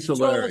and he's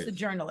hilarious. The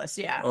journalist,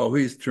 yeah. Oh,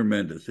 he's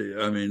tremendous.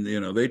 I mean,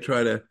 they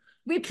try to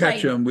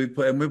catch him.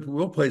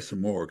 We'll play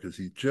some more because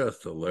he's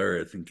just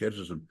hilarious and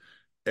catches him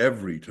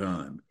every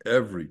time,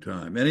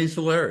 and he's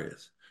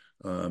hilarious.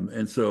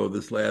 And so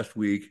this last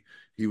week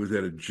he was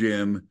at a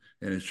gym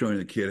and it's showing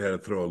the kid how to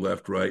throw a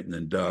left, right, and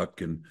then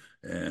duck and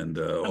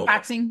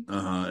boxing.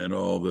 And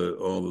all the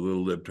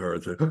little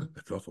libtards say, oh,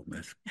 that's awful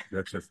mess.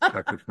 That's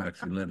tactics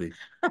masculinity.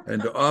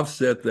 And to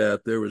offset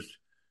that, there was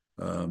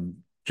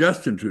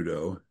Justin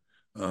Trudeau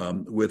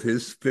with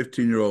his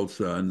 15-year-old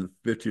son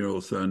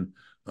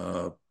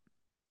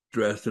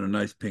dressed in a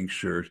nice pink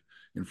shirt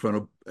in front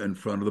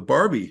of the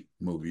Barbie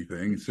movie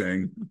thing,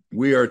 saying,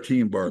 "We are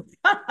Team Barbie,"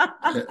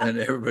 and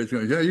everybody's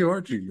going, "Yeah, you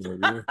are Team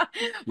Barbie."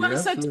 Well,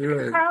 so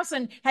Tucker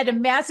Carlson had a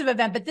massive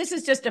event, but this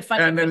is just a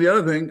funny. And then the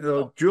other thing,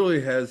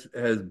 Julie has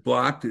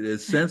blocked it,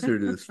 has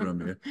censored this from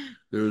you.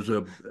 There was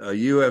a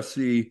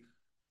UFC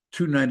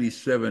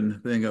 297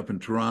 thing up in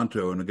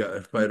Toronto, and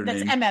a fighter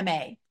named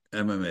MMA.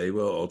 MMA,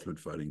 well, Ultimate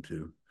Fighting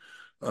too,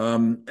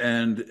 and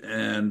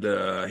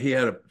he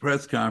had a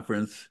press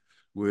conference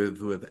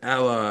with an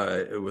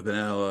ally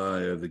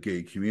of the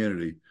gay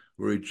community,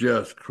 where he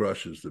just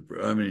crushes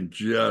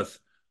just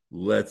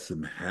lets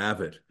them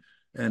have it,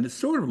 and it's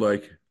sort of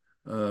like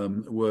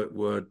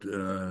what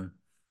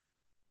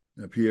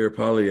Pierre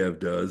Poilievre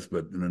does,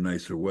 but in a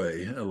nicer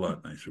way, a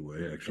lot nicer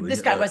way, actually.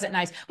 This guy wasn't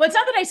nice. Well, it's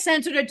not that I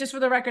censored it, just for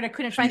the record, I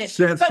couldn't find it.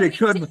 She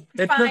couldn't.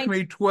 It took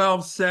me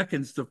 12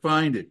 seconds to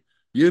find it.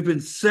 You've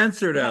been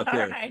censored out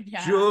there. Right,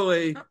 yeah.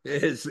 Julie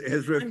is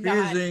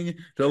refusing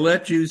to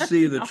let you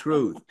see the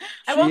truth.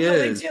 I won't go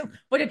into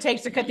what it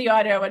takes to cut the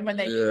audio and when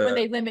they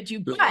limit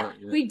you. But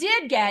we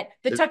did get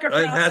the Tucker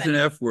Carlson. It has an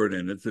F word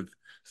in it.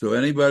 So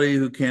anybody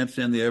who can't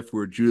stand the F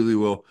word, Julie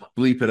will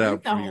bleep it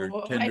out from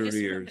your tender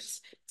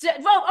ears.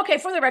 Well, okay,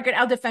 for the record,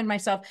 I'll defend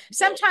myself.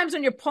 Sometimes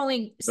when you're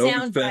pulling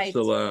sound bites,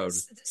 allowed.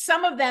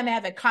 Some of them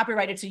have it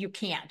copyrighted, so you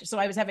can't. So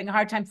I was having a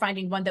hard time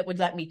finding one that would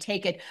let me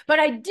take it. But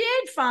I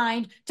did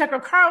find Tucker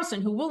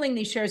Carlson, who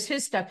willingly shares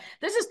his stuff.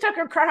 This is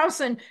Tucker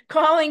Carlson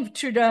calling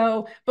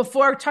Trudeau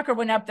before Tucker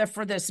went up there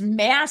for this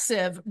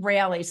massive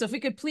rally. So if we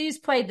could please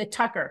play the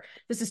Tucker.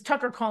 This is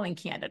Tucker calling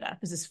Canada.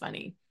 This is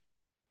funny.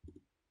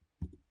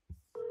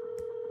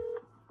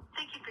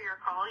 Thank you for your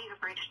call. You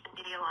have reached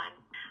the media line.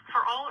 For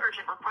all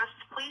urgent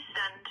requests, please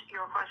send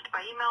your request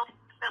by email.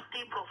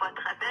 Merci pour votre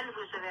appel.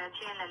 Vous avez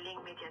atteint la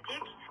ligne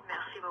médiatique.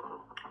 Merci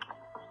beaucoup.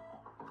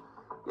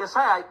 Yes,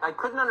 hi. I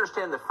couldn't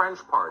understand the French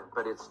part,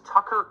 but it's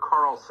Tucker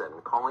Carlson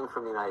calling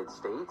from the United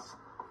States.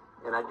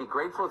 And I'd be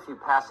grateful if you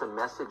pass a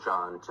message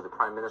on to the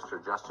Prime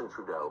Minister, Justin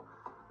Trudeau.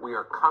 We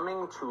are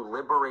coming to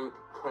liberate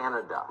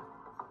Canada.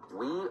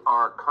 We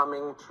are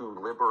coming to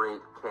liberate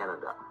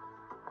Canada.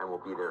 And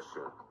we'll be there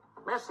soon.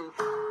 Merci.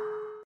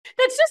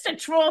 That's just a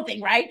troll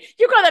thing, right?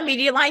 You call the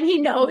media line, he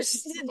knows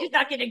he's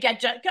not going to get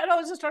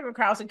this is Tucker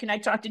Carlson. Can I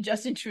talk to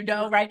Justin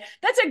Trudeau, right?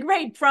 That's a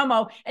great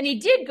promo. And he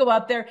did go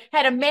up there,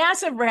 had a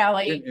massive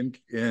rally.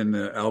 In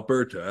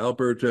Alberta.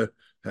 Alberta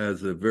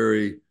has a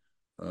very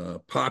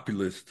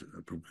populist,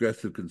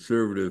 progressive,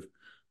 conservative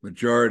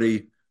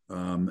majority.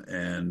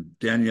 And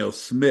Danielle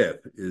Smith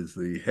is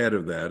the head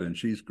of that, and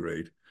she's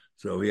great.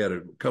 So he had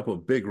a couple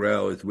of big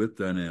rallies with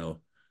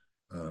Danielle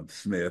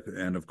Smith,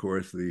 and of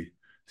course the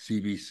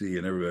CBC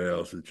and everybody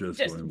else is just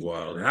going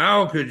wild.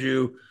 How could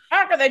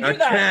they do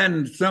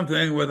attend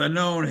something with a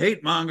known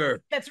hate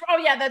monger? That's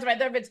right.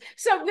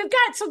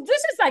 So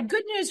this is like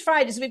Good News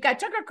Friday. So we've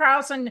got Tucker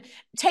Carlson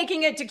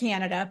taking it to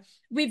Canada.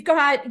 We've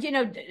got,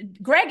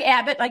 Greg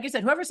Abbott, like you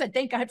said, whoever said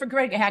thank God for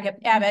Greg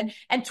Abbott,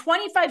 and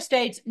 25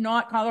 states,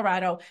 not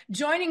Colorado,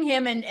 joining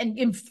him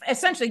and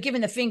essentially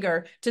giving the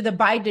finger to the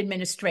Biden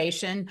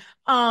administration.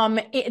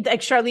 Like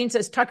Charlene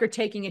says, Tucker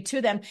taking it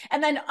to them.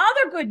 And then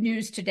other good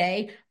news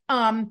today,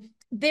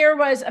 there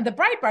was the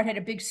Breitbart had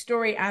a big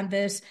story on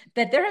this,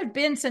 that there have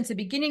been since the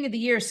beginning of the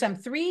year some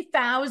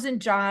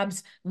 3,000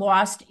 jobs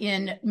lost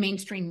in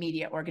mainstream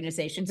media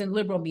organizations and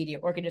liberal media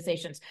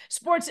organizations.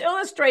 Sports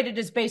Illustrated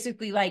is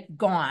basically like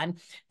gone.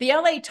 The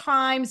LA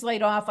Times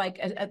laid off like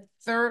a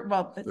third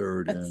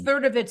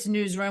of its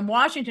newsroom.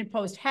 Washington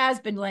Post has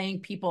been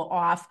laying people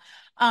off.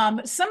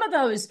 Some of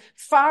those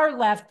far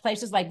left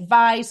places like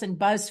Vice and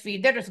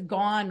BuzzFeed, they're just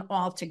gone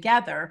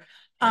altogether.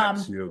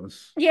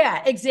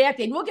 Yeah,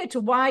 exactly. And we'll get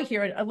to why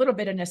here a little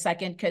bit in a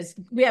second, because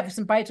we have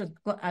some bites with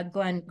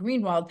Glenn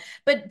Greenwald.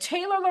 But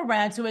Taylor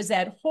Lorenz, who is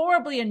that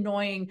horribly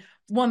annoying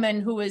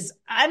woman who is,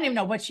 I don't even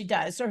know what she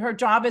does. So her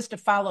job is to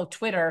follow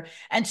Twitter.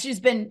 And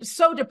she's been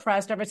so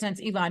depressed ever since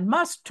Elon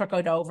Musk took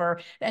it over.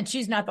 And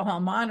she's not the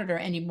hall monitor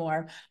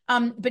anymore.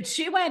 But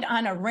she went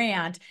on a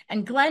rant,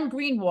 and Glenn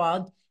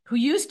Greenwald, who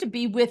used to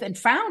be with and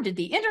founded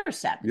The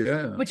Intercept,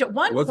 which at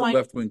one point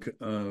left-wing.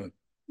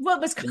 Well,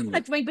 it was kind of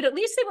left-wing, but at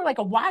least they were like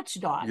a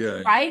watchdog,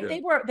 right?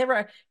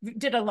 Yeah. They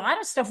did a lot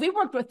of stuff. We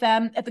worked with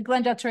them at the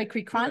Glendale Cherry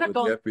Creek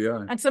Chronicle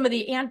and some of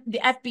the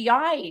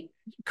FBI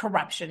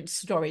corruption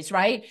stories,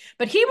 right?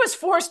 But he was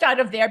forced out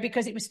of there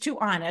because he was too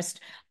honest.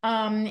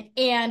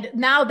 And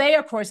now they,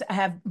 of course,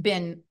 have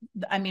been,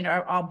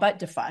 are all but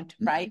defunct,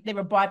 right? They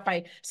were bought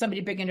by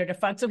somebody big into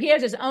defunct. So he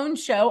has his own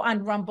show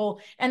on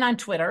Rumble and on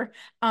Twitter.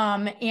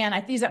 And I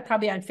think he's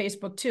probably on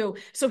Facebook too.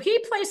 So he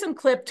plays some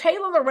clip.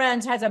 Taylor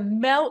Lorenz has a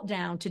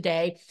meltdown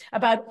today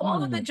about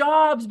all of the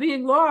jobs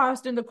being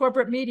lost in the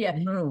corporate media.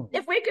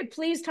 If we could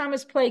please,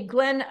 Thomas, play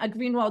Glenn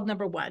Greenwald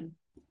 #1.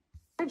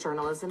 The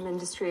journalism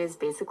industry is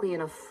basically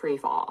in a free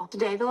fall.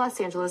 Today, the Los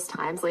Angeles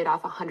Times laid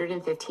off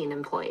 115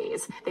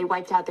 employees. They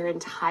wiped out their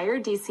entire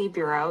DC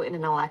bureau in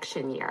an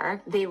election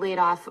year. They laid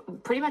off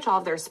pretty much all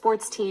of their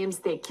sports teams.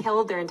 They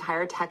killed their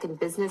entire tech and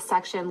business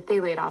section.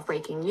 They laid off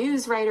breaking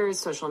news writers,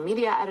 social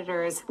media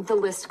editors. The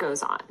list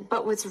goes on.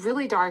 But what's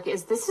really dark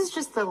is this is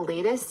just the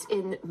latest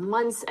in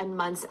months and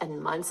months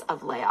and months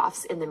of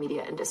layoffs in the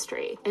media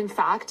industry. In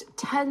fact,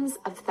 tens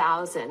of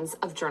thousands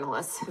of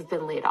journalists have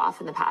been laid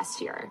off in the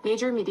past year.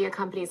 Major media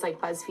companies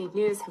like BuzzFeed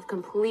News have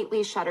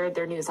completely shuttered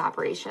their news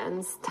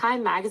operations.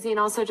 Time Magazine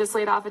also just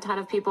laid off a ton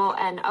of people,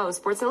 and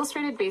Sports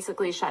Illustrated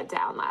basically shut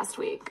down last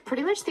week.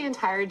 Pretty much the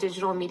entire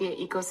digital media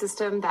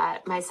ecosystem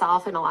that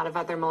myself and a lot of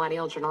other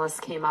millennial journalists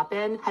came up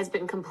in has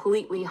been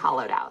completely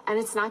hollowed out. And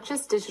it's not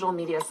just digital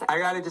media. I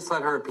gotta just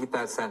let her repeat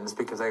that sentence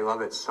because I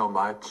love it so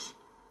much.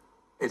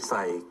 It's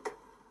like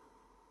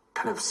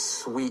kind of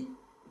sweet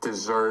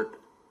dessert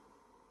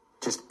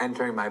just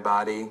entering my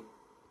body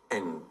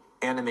and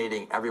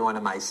animating every one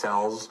of my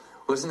cells.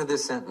 Listen to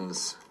this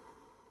sentence.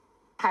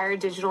 Entire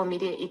digital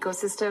media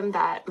ecosystem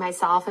that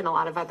myself and a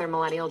lot of other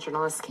millennial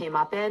journalists came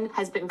up in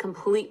has been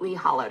completely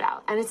hollowed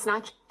out. And it's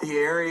not the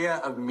area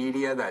of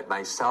media that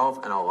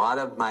myself and a lot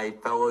of my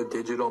fellow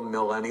digital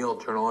millennial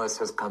journalists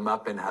has come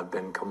up in have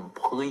been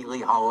completely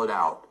hollowed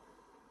out.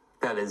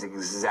 That is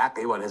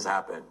exactly what has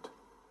happened.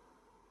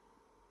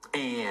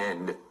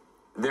 And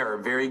there are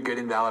very good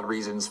and valid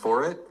reasons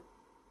for it.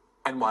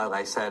 And while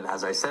as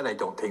I said, I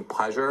don't take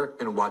pleasure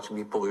in watching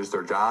people lose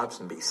their jobs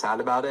and be sad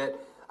about it,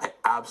 I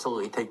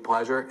absolutely take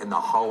pleasure in the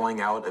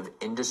hollowing out of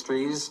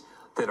industries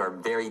that are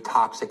very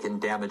toxic and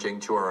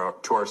damaging to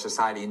our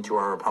society and to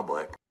our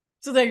republic.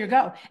 So there you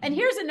go. And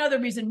here's another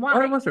reason why.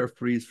 Why must our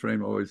freeze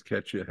frame always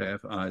catch you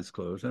half eyes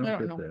closed? I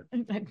don't get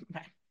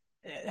that.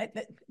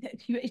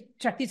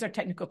 Chuck, these are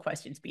technical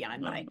questions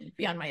beyond my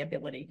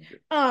ability.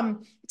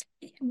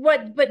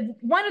 But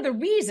one of the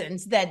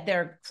reasons that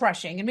they're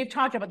crushing, and we've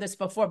talked about this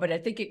before, but I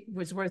think it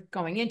was worth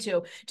going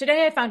into.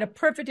 Today, I found a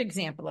perfect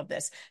example of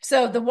this.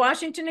 So the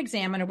Washington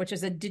Examiner, which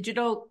is a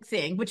digital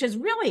thing, which has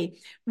really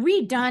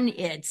redone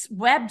its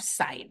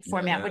website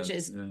format, which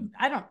is,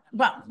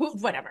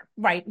 whatever,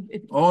 right?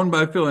 Owned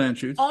by Phil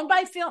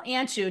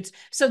Anschutz.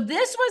 So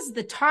this was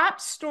the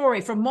top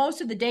story for most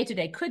of the day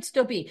today, could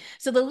still be.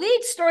 So the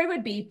lead story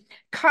would be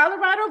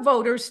Colorado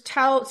voters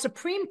tell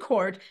Supreme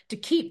Court to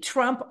keep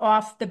Trump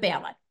off the ballot.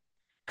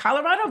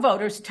 Colorado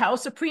voters tell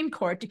Supreme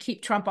Court to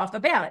keep Trump off the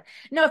ballot.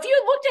 Now, if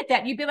you looked at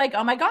that, you'd be like,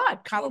 oh my God,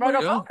 Colorado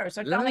voters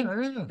are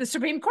telling the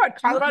Supreme Court,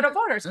 Colorado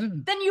voters.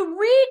 Then you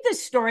read the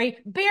story,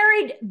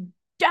 buried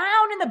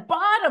down in the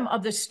bottom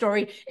of the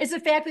story is the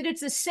fact that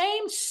it's the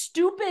same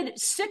stupid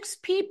 6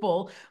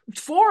 people,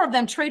 4 of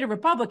them traitor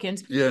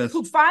Republicans,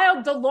 who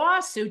filed the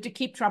lawsuit to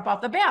keep Trump off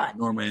the ballot.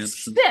 Norma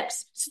Anderson.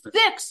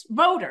 Six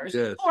voters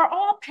who are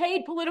all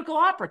paid political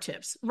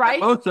operatives, right?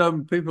 Most of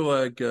them, people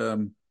like,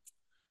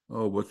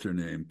 what's her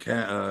name?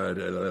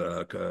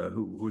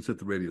 Who's at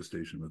the radio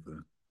station with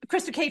the...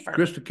 Krista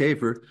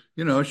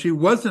Kafer, she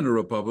wasn't a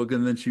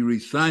Republican, then she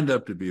re-signed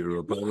up to be a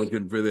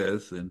Republican for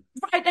this.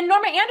 Right, and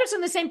Norma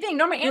Anderson, the same thing.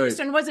 Norma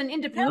Anderson was an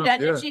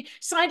independent, and she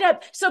signed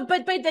up. So,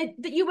 but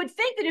you would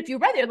think that if you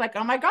read it, like,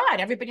 oh my God,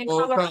 everybody in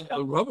Colorado.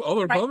 All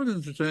the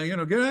Republicans are saying, get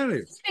out of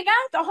here. Take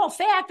out the whole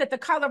fact that the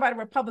Colorado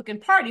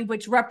Republican Party,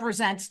 which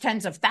represents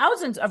tens of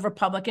thousands of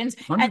Republicans,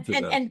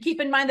 and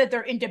keep in mind that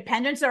they're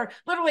independents, there are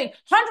literally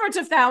hundreds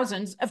of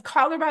thousands of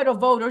Colorado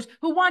voters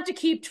who want to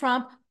keep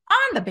Trump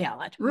on the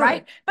ballot,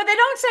 right? But they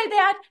don't say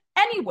that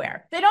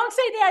anywhere. They don't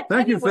say that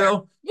Thank anywhere. you,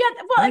 Phil. Yeah,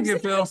 well, Thank you,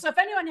 exactly. Phil. So if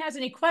anyone has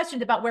any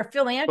questions about where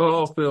Phil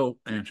Andrews, Phil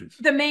Andrews,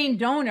 the main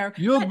donor,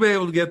 you'll be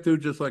able to get through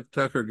just like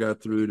Tucker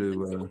got through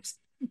to.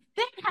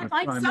 They had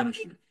like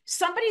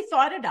somebody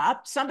thought it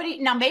up. Somebody,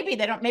 now maybe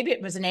they don't. Maybe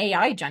it was an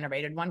AI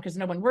generated one because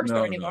no one works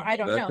there anymore. I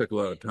don't know. That took a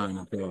lot of time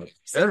and thought.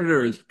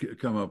 Editors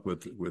come up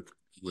with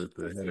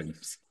the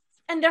headings.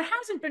 And there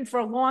hasn't been for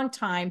a long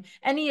time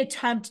any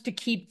attempt to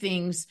keep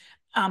things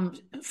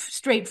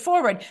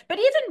straightforward. But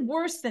even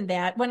worse than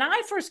that, when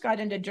I first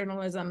got into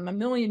journalism a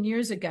million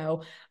years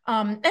ago,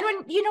 and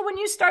when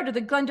you started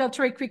the Glendale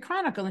Cherry Creek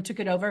Chronicle and took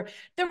it over,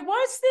 there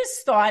was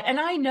this thought, and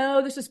I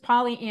know this is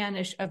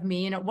Pollyannish of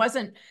me, and it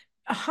wasn't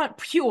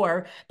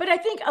pure, but I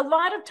think a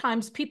lot of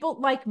times people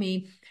like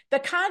me, the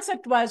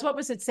concept was, what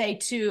was it say,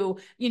 to,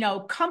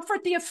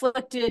 comfort the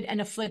afflicted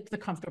and afflict the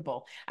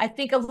comfortable. I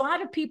think a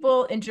lot of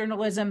people in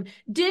journalism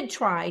did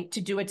try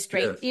to do it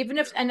straight, yes. Even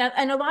if, and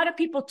a lot of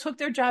people took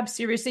their job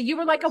seriously. You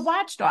were like a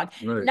watchdog,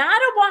 right.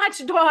 Not a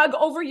watchdog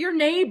over your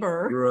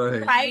neighbor,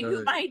 right?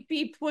 Who might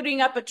be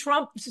putting up a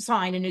Trump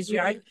sign in his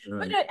yard,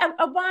 right. But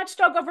a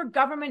watchdog over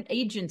government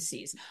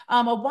agencies,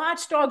 a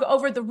watchdog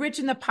over the rich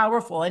and the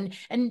powerful. And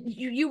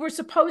you were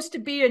supposed to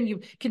be, and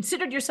you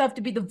considered yourself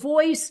to be the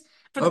voice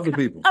of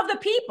the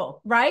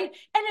people, right?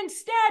 And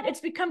instead, it's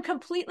become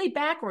completely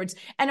backwards.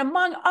 And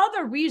among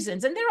other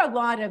reasons, and there are a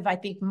lot of, I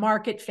think,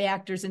 market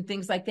factors and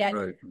things like that.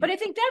 Right. But I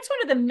think that's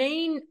one of the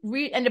main,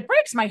 and it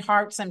breaks my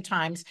heart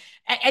sometimes.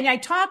 And I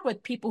talk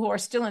with people who are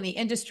still in the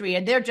industry,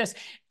 and they're just,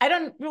 I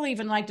don't really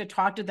even like to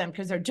talk to them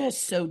because they're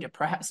just so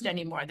depressed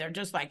anymore. They're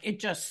just like, it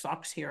just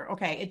sucks here.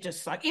 Okay, it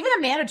just sucks. Even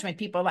the management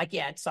people are like,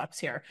 yeah, it sucks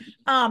here.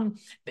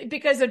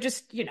 Because they're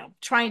just,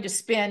 trying to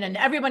spin, and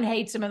everyone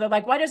hates them. And they're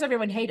like, why does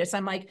everyone hate us?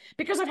 I'm like,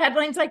 because of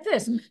headlines like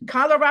this.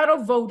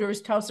 Colorado voters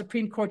tell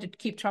Supreme Court to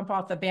keep Trump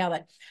off the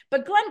ballot.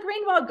 But Glenn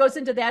Greenwald goes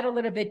into that a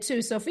little bit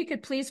too. So if we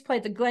could please play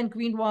the Glenn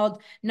Greenwald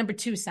 #2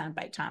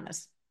 soundbite,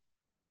 Thomas.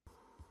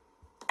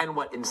 And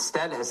what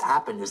instead has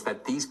happened is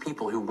that these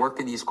people who work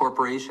in these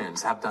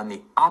corporations have done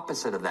the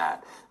opposite of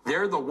that.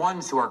 They're the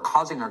ones who are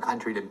causing our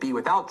country to be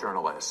without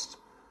journalists,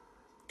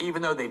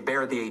 even though they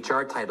bear the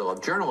HR title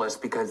of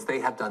journalist, because they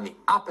have done the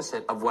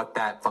opposite of what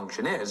that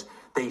function is.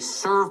 They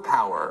serve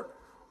power.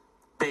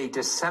 They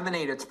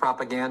disseminate its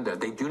propaganda.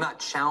 They do not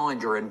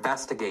challenge or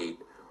investigate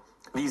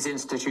these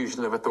institutions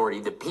of authority.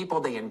 The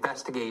people they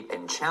investigate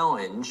and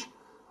challenge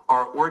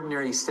are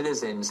ordinary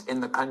citizens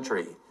in the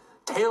country.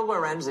 Taylor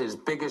Lorenz's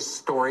biggest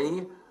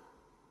story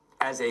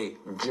as a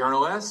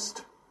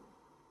journalist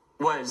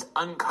was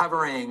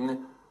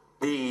uncovering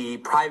the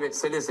private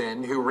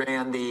citizen who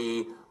ran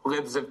the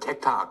Libs of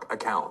TikTok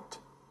account.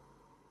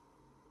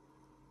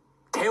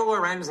 Taylor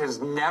Lorenz has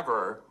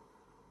never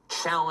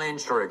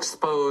challenged or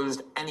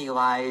exposed any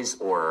lies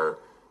or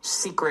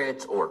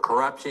secrets or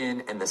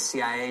corruption in the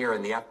CIA or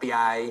in the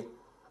FBI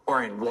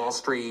or in Wall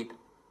Street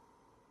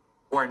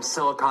or in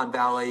Silicon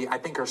Valley. I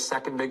think her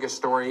second biggest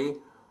story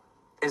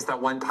is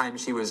that one time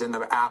she was in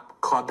the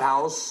app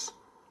Clubhouse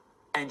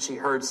and she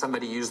heard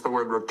somebody use the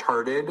word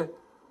retarded.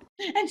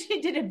 And she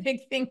did a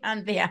big thing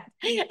on that.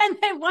 And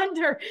they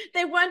wonder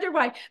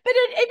why. But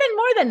even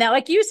more than that,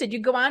 like you said, you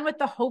go on with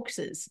the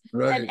hoaxes,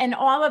 right. and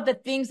all of the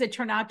things that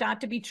turn out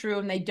not to be true,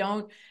 and they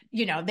don't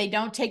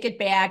take it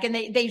back, and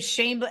they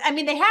shame. I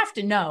mean, they have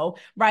to know,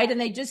 right? And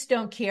they just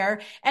don't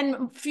care.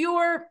 And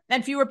fewer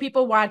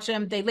people watch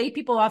them. They lay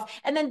people off.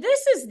 And then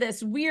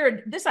this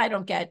weird, this I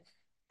don't get.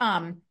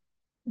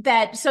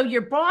 So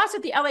your boss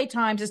at the LA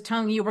Times is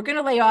telling you we're going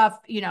to lay off,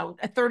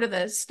 a third of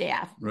the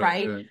staff,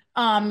 right?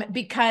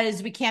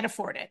 Because we can't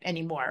afford it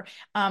anymore.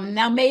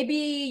 Now, maybe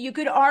you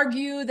could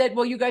argue that,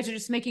 well, you guys are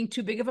just making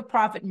too big of a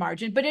profit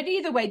margin. But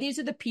either way, these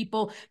are the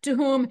people to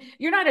whom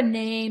you're not a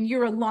name,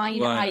 you're a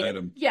line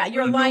item. Yeah,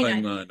 you're a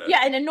line item.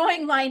 Yeah, an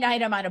annoying line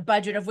item on a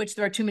budget of which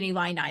there are too many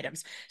line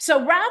items.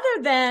 So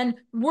rather than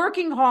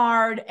working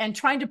hard and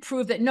trying to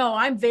prove that, no,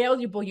 I'm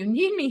valuable, you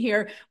need me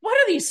here, what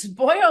do these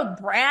spoiled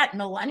brat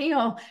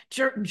millennial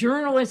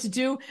journalists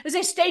do? Is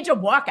they stage a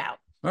walkout.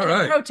 All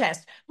right.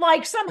 Protest.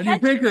 Like some. And you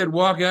think they'd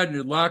walk out and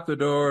you'd lock the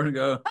door and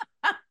go.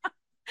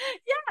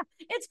 Yeah,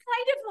 it's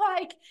kind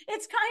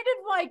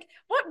of like,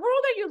 what world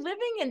are you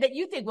living in that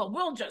you think, well,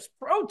 we'll just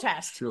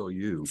protest? Show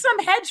you. Some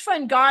hedge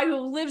fund guy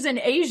who lives in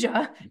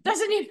Asia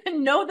doesn't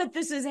even know that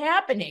this is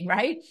happening,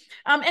 right?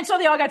 And so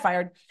they all got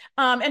fired.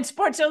 And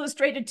Sports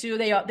Illustrated too.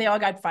 They all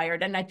got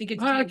fired. And I think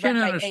it's. I can't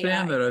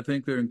understand that. I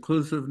think their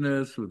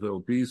inclusiveness with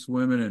obese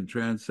women and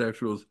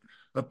transsexuals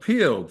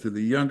appeal to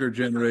the younger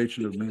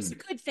generation of men. It's a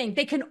good thing.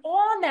 They can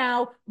all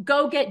now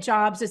go get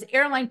jobs as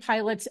airline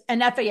pilots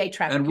and FAA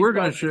traffic. And we're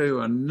going to show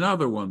you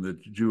another one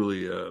that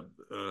Julie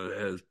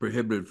has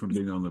prohibited from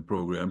being on the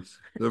program,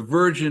 the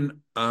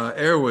Virgin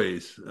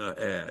Airways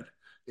ad.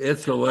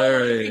 It's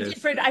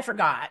hilarious. I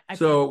forgot.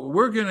 So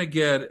we're going to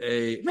get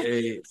a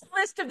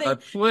list of a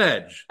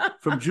pledge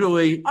from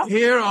Julie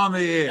here on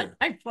the air.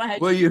 I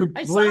pledge. Will you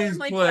please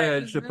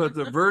pledge to put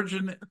the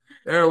Virgin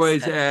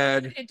Airways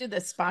ad? I did the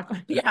Spock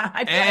one. Yeah,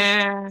 I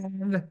pledge.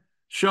 And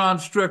Sean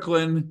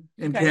Strickland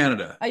in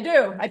Canada. I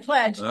do. I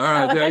pledge. All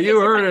right. Yeah,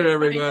 you heard it,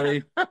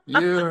 everybody.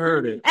 You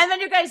heard it. And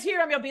then you guys hear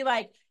him, you'll be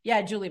like,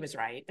 yeah, Julie was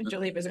right.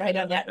 Julie was right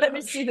on that. Let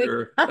me see.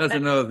 Sure. That's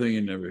another thing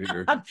you never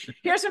hear.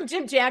 Here's from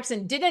Jim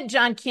Jackson. Didn't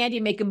John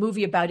Candy make a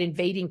movie about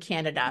invading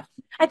Canada?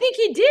 I think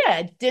he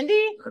did, didn't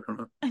he? I don't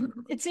know.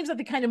 It seems like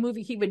the kind of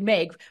movie he would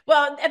make.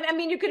 Well, I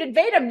mean, you could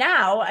invade them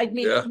now. I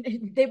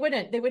mean, they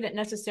wouldn't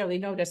necessarily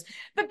notice.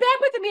 But back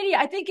with the media,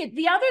 I think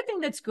the other thing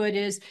that's good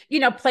is,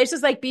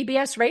 places like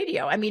BBS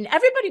Radio. I mean,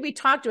 everybody we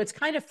talk to, it's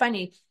kind of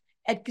funny.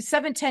 At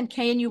 710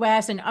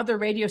 KNUS and other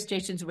radio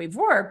stations we've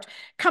worked,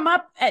 come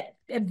up at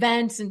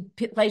events and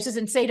places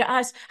and say to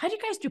us, how do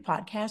you guys do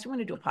podcasts? We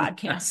want to do a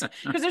podcast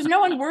because there's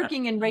no one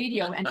working in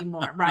radio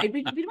anymore, right?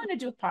 We want to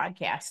do a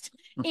podcast.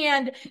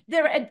 And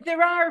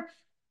there are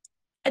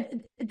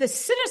the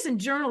citizen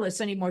journalists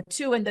anymore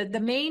too, and the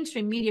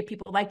mainstream media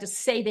people like to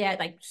say that,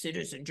 like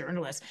citizen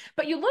journalists.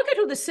 But you look at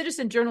who the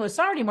citizen journalists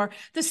are anymore.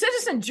 The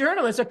citizen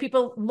journalists are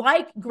people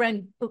like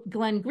Glenn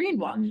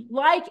Greenwald,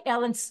 like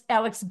Alex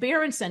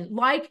Berenson,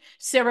 like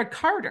Sarah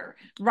Carter,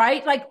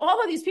 right? Like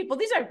all of these people.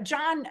 These are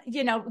John,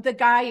 the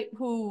guy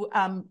who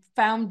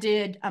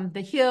founded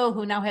The Hill,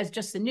 who now has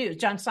Just the News,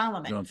 John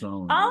Solomon.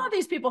 All of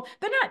these people,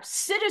 they're not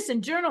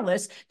citizen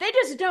journalists. They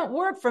just don't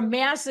work for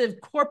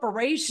massive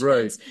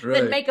corporations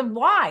that make them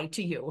lie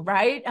to you,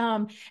 right?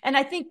 And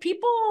I think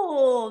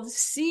people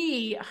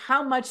see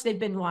how much they've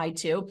been lied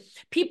to.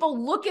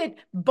 People look at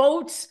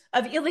boats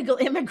of illegal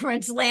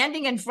immigrants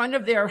landing in front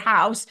of their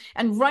house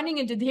and running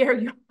into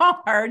their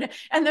yard,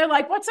 and they're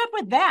like, "What's up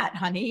with that,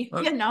 honey?"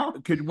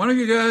 Could one of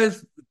you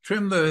guys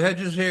trim the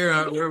hedges here?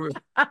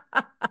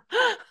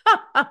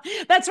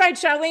 That's right.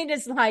 Charlene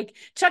is like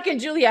Chuck and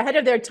Julie ahead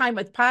of their time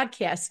with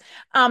podcasts.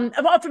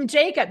 From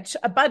Jacob,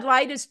 Bud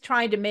Light is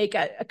trying to make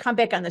a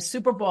comeback on the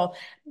Super Bowl.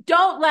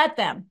 Don't let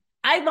them.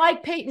 I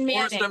like Peyton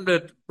Manning. Force them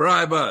to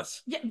bribe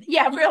us.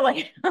 Yeah,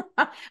 really.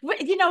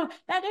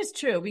 That is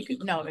true. We could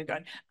we're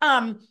good.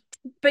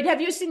 But have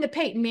you seen the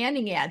Peyton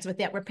Manning ads with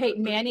that, where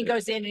Peyton Manning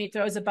goes in and he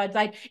throws a Bud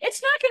Light?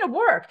 It's not going to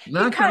work.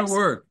 Not going to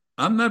work.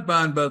 I'm not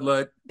buying Bud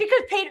Light.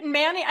 Because Peyton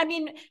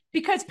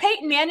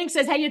Manning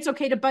says, hey, it's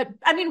okay to,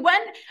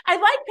 when I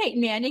like Peyton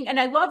Manning and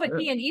I love what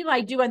he and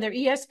Eli do on their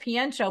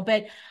ESPN show,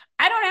 but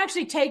I don't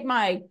actually take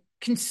my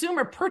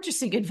consumer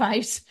purchasing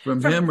advice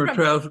from him or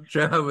Travis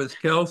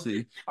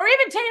Kelce. Or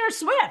even Taylor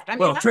Swift.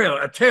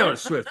 Taylor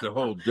Swift's a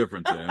whole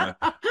different thing.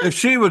 If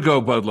she would go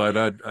Bud Light,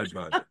 I'd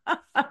buy it.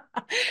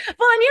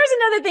 Well, and here's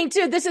another thing,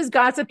 too. This is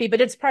gossipy,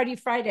 but it's Party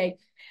Friday.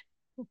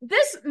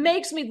 This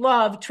makes me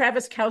love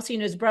Travis Kelce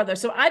and his brother.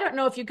 So I don't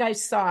know if you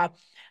guys saw.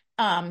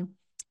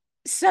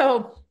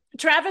 So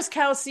Travis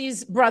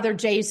Kelce's brother,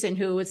 Jason,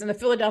 who is in the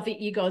Philadelphia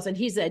Eagles, and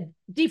he's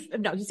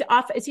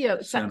is he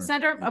a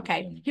center?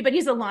 Okay. But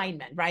he's a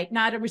lineman, right?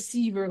 Not a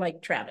receiver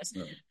like Travis.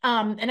 No.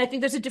 And I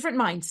think there's a different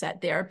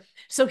mindset there.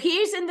 So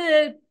he's in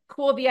the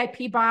cool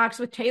VIP box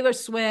with Taylor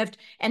Swift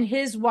and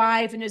his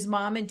wife and his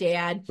mom and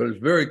dad. But it's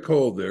very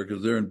cold there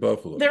because they're in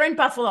Buffalo.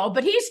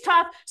 But he's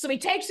tough. So he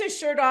takes his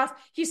shirt off.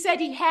 He said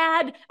he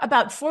had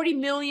about 40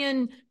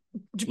 million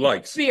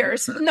likes.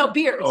 Beers.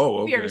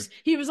 Oh, okay. Beers.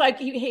 He was like,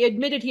 he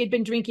admitted he had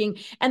been drinking.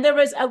 And there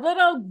was a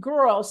little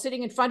girl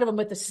sitting in front of him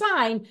with a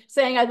sign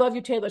saying, I love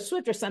you, Taylor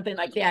Swift, or something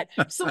like that.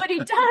 So what he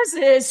does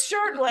is,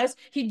 shirtless,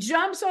 he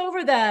jumps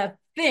over the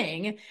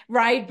thing,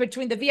 right,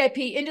 between the VIP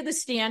into the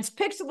stands,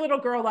 picks the little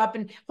girl up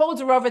and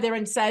holds her over there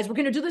and says, we're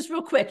going to do this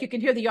real quick. You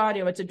can hear the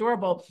audio. It's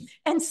adorable.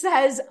 And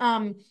says,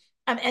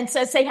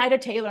 say hi to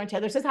Taylor. And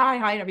Taylor says, hi.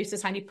 And everybody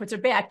says hi, and he puts her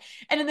back.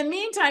 And in the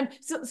meantime,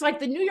 so it's like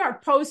the New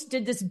York Post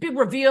did this big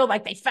reveal,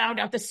 like they found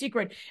out the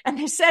secret. And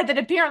they said that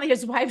apparently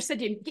his wife said,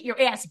 get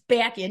your ass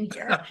back in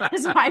here.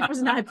 His wife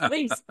was not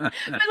pleased. But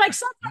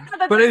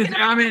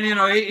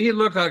he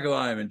looked like a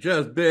lineman,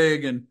 just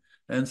big and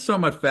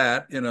somewhat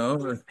fat, And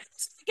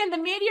the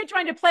media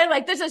trying to play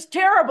like this is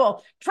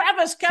terrible.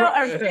 Travis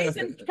Kelce or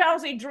Jason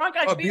Kelce drunk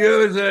on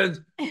abuses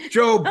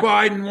Joe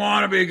Biden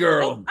wannabe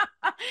girl.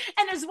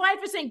 And his wife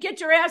was saying, get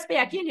your ass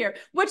back in here,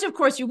 which of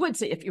course you would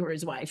say if you were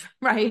his wife,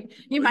 right?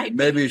 You might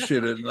maybe you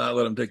should have not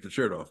let him take the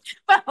shirt off.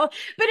 Well, but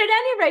at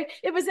any rate,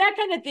 it was that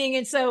kind of thing.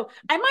 And so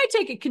I might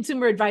take a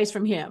consumer advice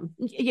from him.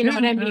 You know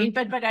what I mean?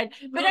 But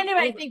anyway,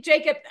 I think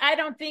Jacob, I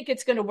don't think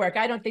it's going to work.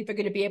 I don't think they're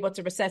going to be able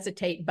to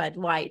resuscitate Bud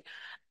Light.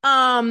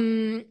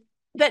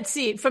 Let's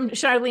see, from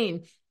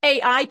Charlene.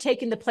 AI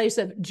taking the place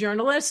of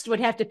journalists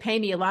would have to pay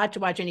me a lot to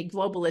watch any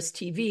globalist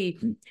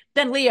TV.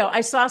 Then Leo,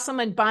 I saw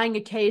someone buying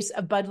a case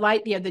of Bud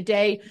Light the other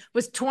day,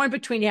 was torn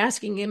between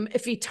asking him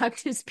if he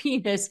tucked his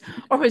penis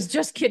or was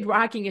just Kid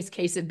Rocking his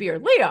case of beer.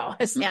 Leo,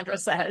 as Sandra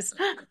says.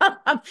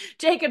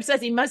 Jacob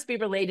says he must be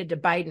related to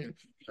Biden.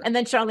 And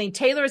then Charlene,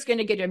 Taylor is going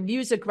to get her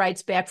music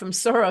rights back from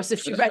Soros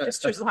if she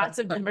registers lots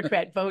of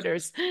Democrat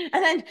voters. And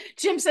then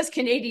Jim says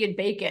Canadian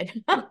bacon.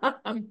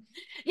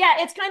 Yeah,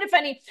 it's kind of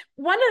funny.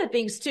 One of the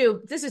things,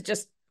 too, this is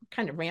just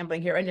kind of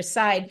rambling here, an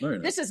aside.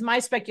 This is my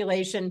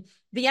speculation.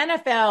 The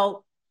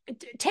NFL,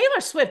 Taylor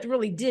Swift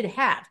really did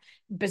have,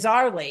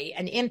 bizarrely,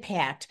 an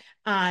impact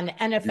on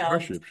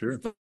NFL sure.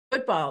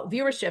 football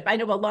viewership. I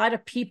know a lot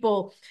of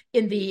people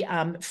in the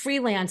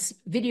freelance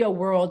video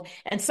world,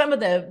 and some of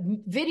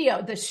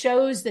the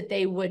shows that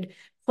they would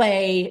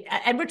play,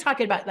 and we're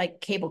talking about like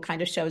cable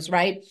kind of shows,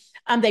 right?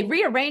 They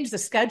rearranged the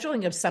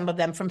scheduling of some of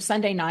them from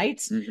Sunday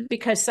nights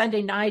because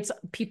Sunday nights,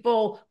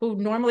 people who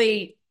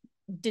normally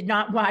did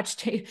not watch,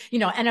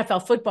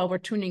 NFL football were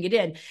tuning it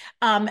in.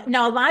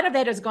 Now, a lot of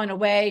that has gone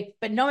away,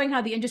 but knowing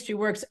how the industry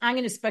works, I'm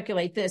going to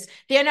speculate this.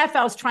 The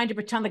NFL is trying to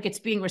pretend like it's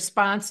being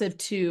responsive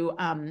to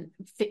to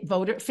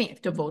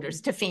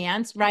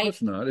fans, right? No,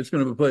 it's not. It's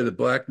going to play the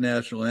Black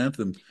National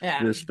Anthem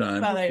this time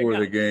before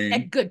the game.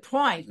 And good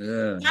point.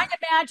 Yeah. I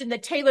imagine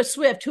that Taylor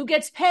Swift, who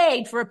gets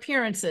paid for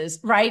appearances,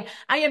 right?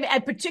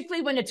 And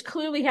particularly when it's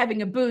clearly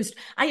having a boost,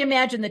 I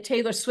imagine that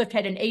Taylor Swift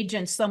had an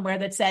agent somewhere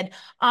that said,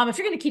 if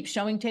you're going to keep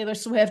showing Taylor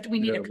Swift, we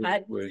need a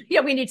cut. We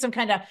need some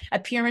kind of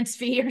appearance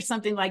fee or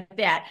something like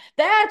that.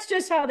 That's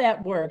just how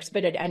that works.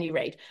 But at any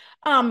rate,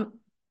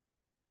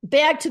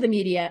 back to the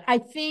media, I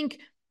think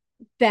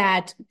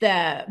that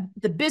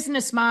the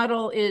business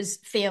model is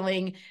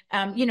failing.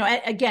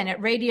 Again,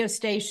 at radio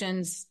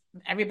stations,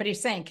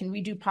 everybody's saying, can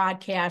we do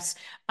podcasts?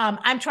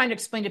 I'm trying to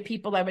explain to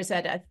people. I was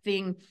at a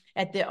thing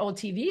at the old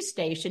TV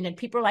station, and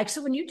people are like,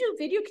 so when you do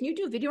video, can you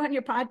do video on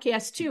your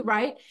podcast too,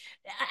 right?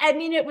 I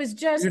mean, it was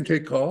just... You can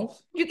take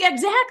calls?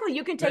 Exactly.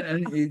 You can take...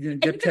 And you can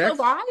get text.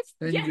 Go live.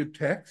 And you get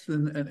text,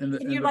 and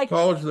the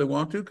callers they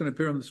want to can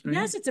appear on the screen.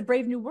 Yes, it's a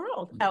brave new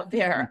world out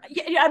there.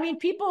 I mean,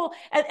 people...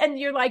 And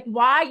you're like,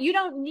 why? You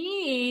don't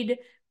need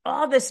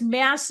all this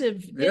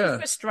massive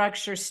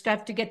infrastructure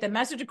stuff to get the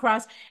message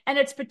across. And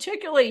it's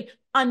particularly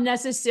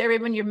unnecessary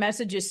when your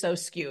message is so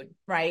skewed,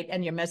 right?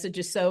 And your message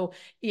is so,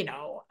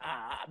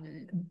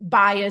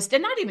 biased,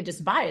 and not even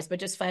just biased,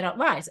 but just flat out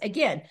lies.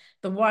 Again,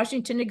 the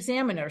Washington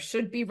Examiner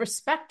should be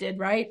respected,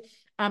 right?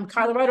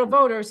 Colorado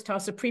voters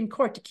tell Supreme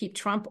Court to keep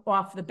Trump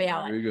off the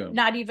ballot. There you go.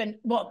 Not even,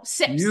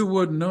 6. You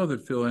wouldn't know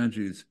that Phil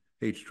Angies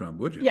hates Trump,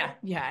 would you?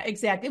 Yeah,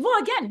 exactly. Well,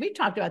 again, we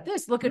talked about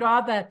this. Look at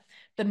all the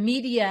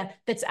media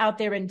that's out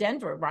there in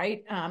Denver,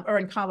 right? Or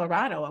in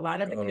Colorado. A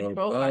lot of it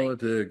controlled by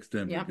Politics,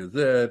 Denver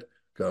Gazette,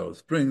 Colorado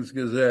Springs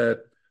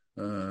Gazette,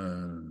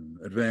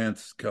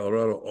 Advance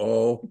Colorado,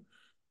 all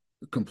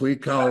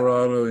Complete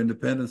Colorado,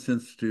 Independence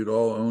Institute,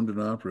 all owned and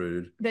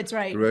operated. That's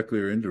right. Directly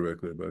or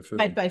indirectly by Phil.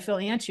 By Phil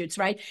Anschutz,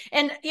 right?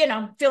 And,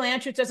 Phil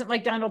Anschutz doesn't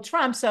like Donald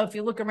Trump. So if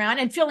you look around,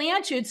 and Phil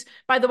Anschutz,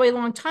 by the way, a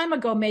long time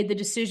ago, made the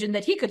decision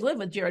that he could live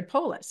with Jared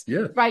Polis.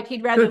 Yeah. Right?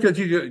 He'd rather...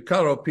 Because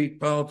Colorado Peak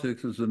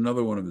Politics is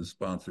another one of his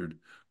sponsored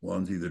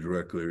ones, either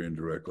directly or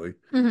indirectly,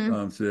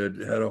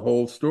 had a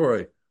whole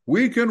story.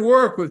 We can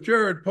work with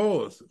Jared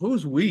Polis.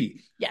 Who's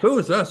we? Yes. Who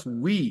is us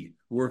we?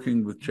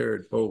 Working with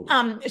Jared Polis.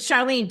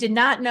 Charlene did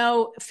not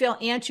know Phil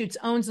Anschutz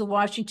owns the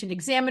Washington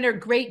Examiner.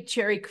 Great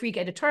Cherry Creek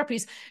editorial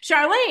piece.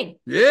 Charlene,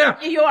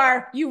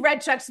 you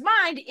read Chuck's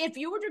mind. If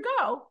you were to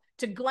go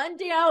to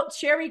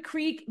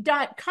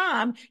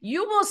GlendaleCherryCreek.com,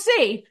 you will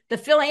see the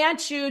Phil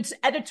Anschutz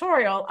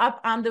editorial up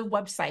on the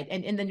website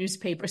and in the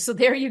newspaper. So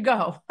there you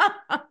go.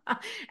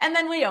 And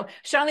then Leo,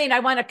 Charlene, I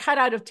want a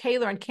cutout of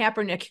Taylor and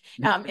Kaepernick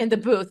in the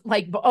booth,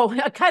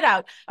 a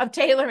cutout of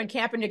Taylor and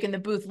Kaepernick in the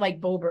booth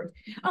like Boebert.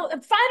 Oh, a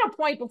final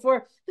point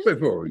before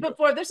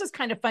this is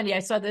kind of funny. I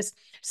saw this.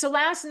 So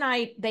last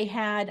night they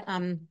had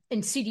in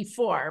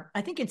CD4,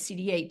 I think in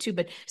CD8 too,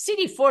 but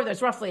CD4,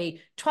 there's roughly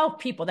 12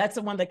 people. That's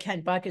the one that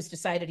Ken Buck has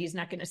decided he's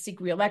not going to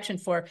seek re-election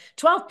for.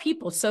 12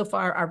 people so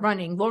far are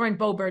running. Lauren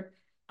Boebert,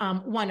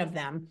 one of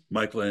them.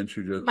 Mike Lynch,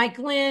 who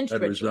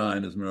had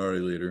resigned as minority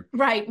leader.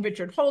 Right.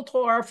 Richard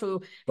Holtorf,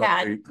 who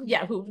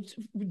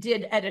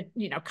did edit,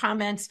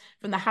 comments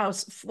from the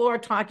House floor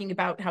talking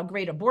about how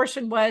great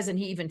abortion was, and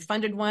he even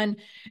funded one.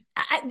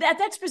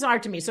 That's bizarre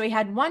to me. So he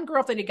had one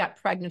girl that he got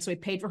pregnant, so he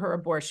paid for her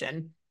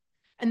abortion.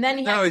 And then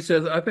he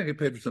says, I think he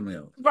paid for something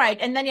else. Right.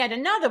 And then he had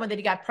another one that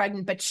he got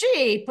pregnant, but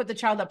she put the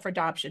child up for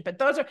adoption. But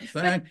those are...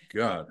 Thank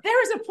God. There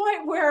was a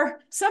point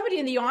where somebody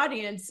in the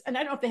audience, and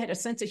I don't know if they had a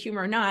sense of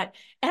humor or not,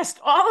 asked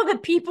all of the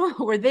people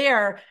who were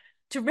there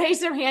to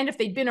raise their hand if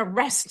they'd been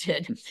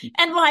arrested.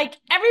 And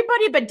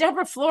everybody but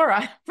Deborah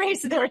Flora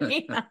raised their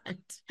hand.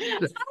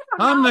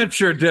 I'm not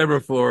sure Deborah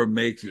Flora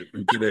makes it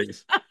in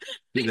today's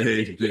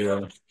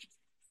deal.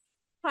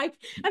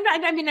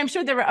 I'm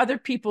sure there were other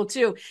people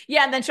too.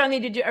 Yeah, and then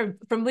Shawnee,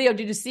 from Leo,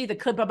 did you see the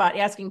clip about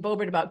asking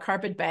Boebert about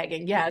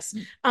carpetbagging? Yes.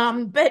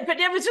 But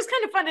it was just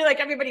kind of funny,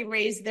 everybody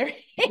raised their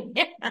hand,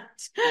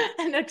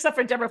 and except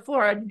for Deborah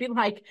Flora, and be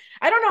like,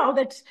 I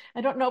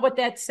don't know what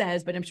that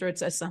says, but I'm sure it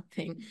says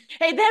something.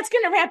 Hey, that's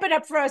going to wrap it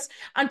up for us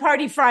on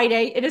Party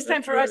Friday. It is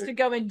time for us to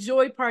go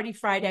enjoy Party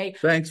Friday.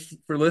 Thanks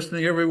for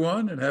listening,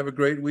 everyone, and have a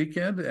great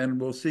weekend. And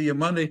we'll see you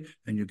Monday,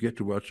 and you get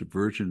to watch a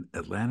Virgin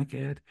Atlantic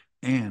ad.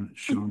 And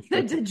Sean,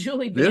 the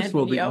Julie Band this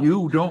will be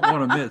you don't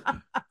want to miss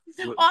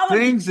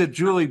things that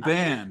Julie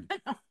Band,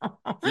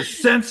 the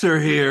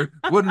censor here,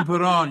 wouldn't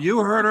put on.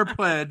 You heard her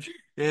pledge.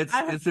 It's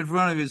in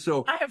front of you.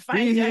 So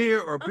be here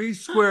or be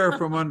square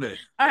for Monday.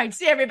 All right,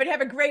 see everybody.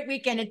 Have a great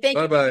weekend, and thank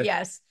you.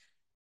 Yes.